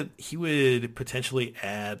 I think that he would potentially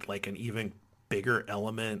add like an even bigger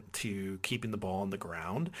element to keeping the ball on the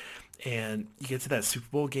ground. And you get to that Super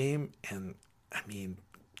Bowl game, and I mean,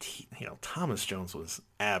 Thomas Jones was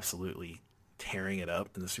absolutely tearing it up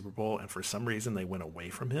in the Super Bowl, and for some reason they went away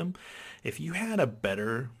from him. If you had a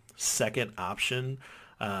better second option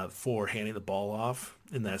for handing the ball off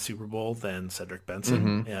in that Super Bowl than Cedric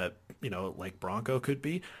Benson, like Bronco could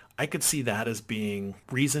be, I could see that as being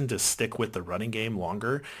reason to stick with the running game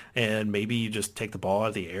longer, and maybe you just take the ball out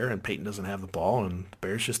of the air and Peyton doesn't have the ball and the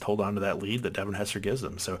Bears just hold on to that lead that Devin Hester gives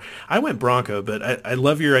them. So I went Bronco, but I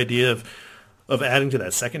love your idea of adding to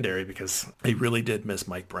that secondary because they really did miss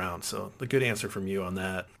Mike Brown. So the good answer from you on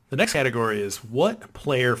that. The next category is, what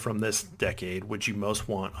player from this decade would you most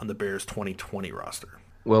want on the Bears 2020 roster?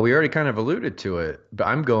 Well, we already kind of alluded to it, but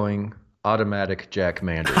I'm going automatic Jack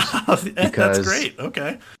Manders. That's great.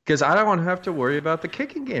 Okay. Because I don't have to worry about the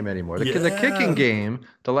kicking game anymore. The kicking game,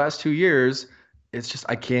 the last 2 years, it's just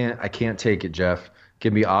I can't take it, Jeff.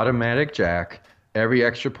 Give me automatic Jack. Every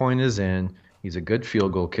extra point is in. He's a good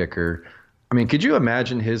field goal kicker. I mean, could you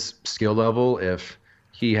imagine his skill level if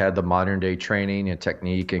he had the modern day training and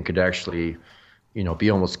technique and could actually,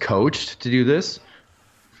 be almost coached to do this?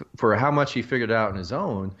 For how much he figured out on his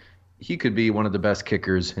own, he could be one of the best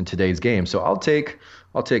kickers in today's game. So I'll take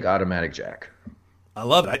automatic Jack. I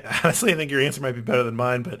love it. I honestly think your answer might be better than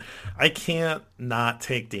mine, but I can't not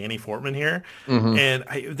take Danny Fortman here. Mm-hmm.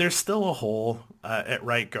 And there's still a hole at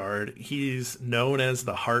right guard. He's known as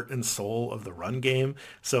the heart and soul of the run game.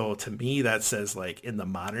 So to me, that says like in the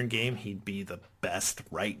modern game, he'd be the best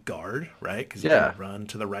right guard, right? Because he can run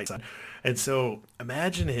to the right side. And so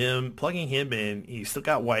imagine plugging him in. He's still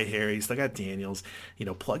got Whitehair. He's still got Daniels.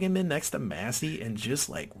 Plug him in next to Massey and just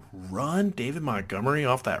like run David Montgomery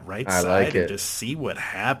off that right side and just see what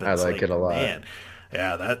happens. I like it a lot. Man,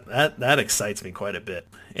 yeah, that excites me quite a bit.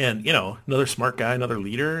 And, another smart guy, another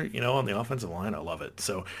leader, on the offensive line. I love it.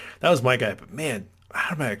 So that was my guy. But man,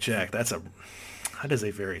 automatic Jack, that is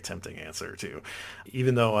a very tempting answer too.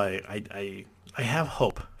 Even though I have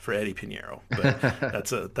hope for Eddie Pinheiro,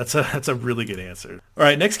 but that's a really good answer. All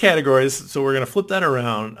right, next categories. So we're going to flip that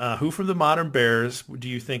around. Who from the modern Bears do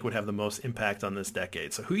you think would have the most impact on this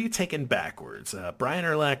decade? So who are you taking backwards? Brian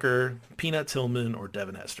Urlacher, Peanut Tillman, or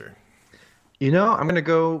Devin Hester? I'm going to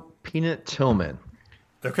go Peanut Tillman.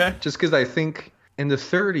 Okay. Just because I think in the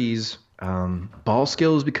 30s, ball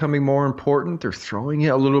skill is becoming more important. They're throwing it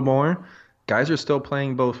a little more. Guys are still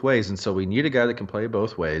playing both ways, and so we need a guy that can play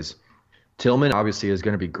both ways. Tillman obviously is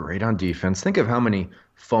going to be great on defense. Think of how many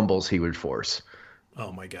fumbles he would force.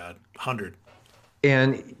 Oh, my God. 100.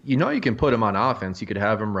 And you can put him on offense. You could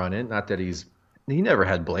have him run it. Not that he never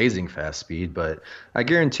had blazing fast speed, but I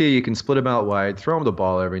guarantee you can split him out wide, throw him the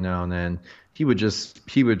ball every now and then. He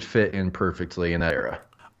would fit in perfectly in that era.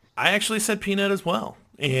 I actually said Peanut as well.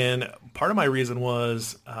 And part of my reason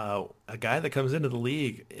was a guy that comes into the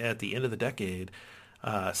league at the end of the decade,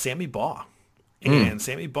 Sammy Baugh. And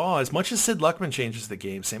Sammy Baugh, as much as Sid Luckman changes the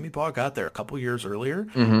game, Sammy Baugh got there a couple years earlier,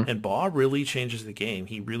 and Baugh really changes the game.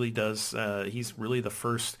 He really does. He's really the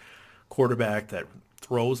first quarterback that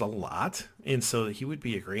throws a lot, and so he would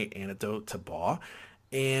be a great antidote to Baugh.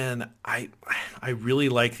 And I really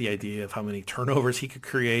like the idea of how many turnovers he could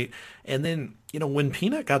create. And then, when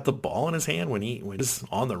Peanut got the ball in his hand, when he was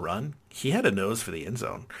on the run, he had a nose for the end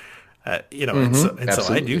zone. And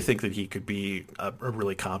so I do think that he could be a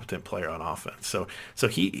really competent player on offense. So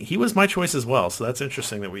he was my choice as well. So that's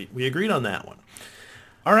interesting that we agreed on that one.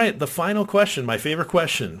 All right, the final question, my favorite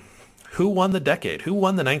question. Who won the decade? Who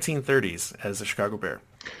won the 1930s as a Chicago Bear?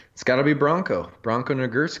 It's got to be Bronko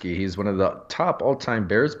Nagurski. He's one of the top all-time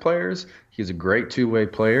Bears players. He's a great two-way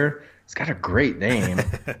player. He's got a great name.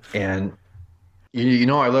 And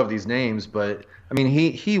I love these names, but I mean,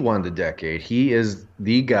 he won the decade. He is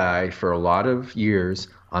the guy for a lot of years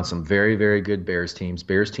on some very, very good Bears teams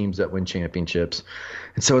that win championships.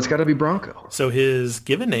 And so it's got to be Bronko. So his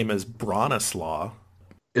given name is Bronislaw.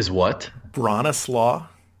 Is what? Bronislaw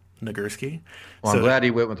Nagurski. Well, I'm glad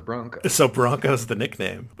he went with Bronco. So Bronco's the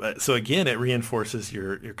nickname. So again, it reinforces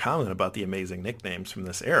your comment about the amazing nicknames from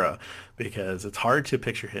this era, because it's hard to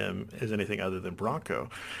picture him as anything other than Bronco.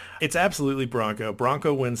 It's absolutely Bronco.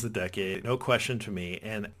 Bronco wins the decade, no question to me.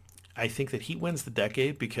 And I think that he wins the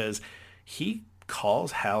decade because he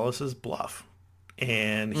calls Halas's bluff.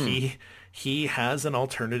 And he has an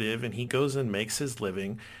alternative, and he goes and makes his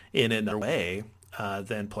living in another way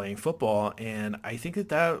than playing football. And I think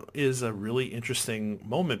that is a really interesting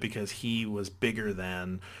moment because he was bigger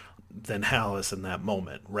than than Halas in that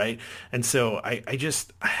moment, right? And so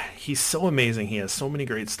he's so amazing. He has so many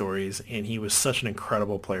great stories, and he was such an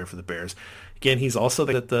incredible player for the Bears. Again, he's also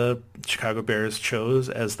that the Chicago Bears chose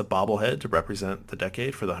as the bobblehead to represent the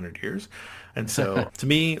decade for the 100 years. And so to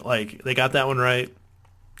me, like, they got that one right.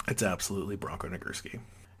 It's absolutely Bronko Nagurski.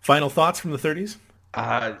 Final thoughts from the 30s?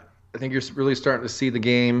 I think you're really starting to see the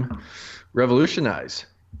game revolutionize.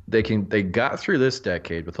 They got through this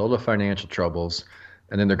decade with all the financial troubles,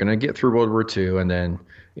 and then they're going to get through World War II. And then,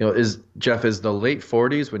 is the late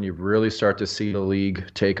 40s when you really start to see the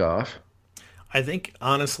league take off? I think,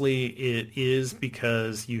 honestly, it is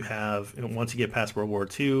because you have, once you get past World War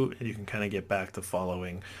II, and you can kind of get back to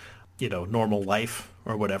following, normal life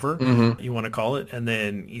or whatever you want to call it, and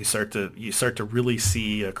then you start to really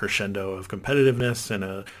see a crescendo of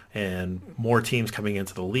competitiveness and more teams coming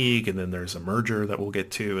into the league, and then there's a merger that we'll get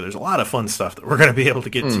to. There's a lot of fun stuff that we're going to be able to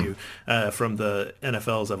get to from the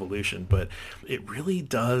NFL's evolution, but it really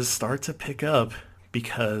does start to pick up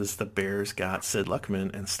because the Bears got Sid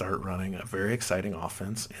Luckman and start running a very exciting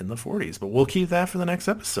offense in the 40s. But we'll keep that for the next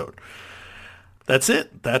episode. That's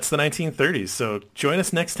it. That's the 1930s. So join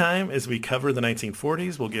us next time as we cover the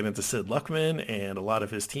 1940s. We'll get into Sid Luckman and a lot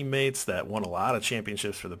of his teammates that won a lot of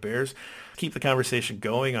championships for the Bears. Keep the conversation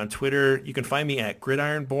going on Twitter. You can find me at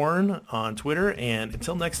GridironBorn on Twitter. And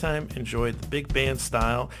until next time, enjoy the big band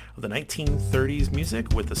style of the 1930s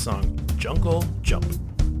music with the song Jungle Jump.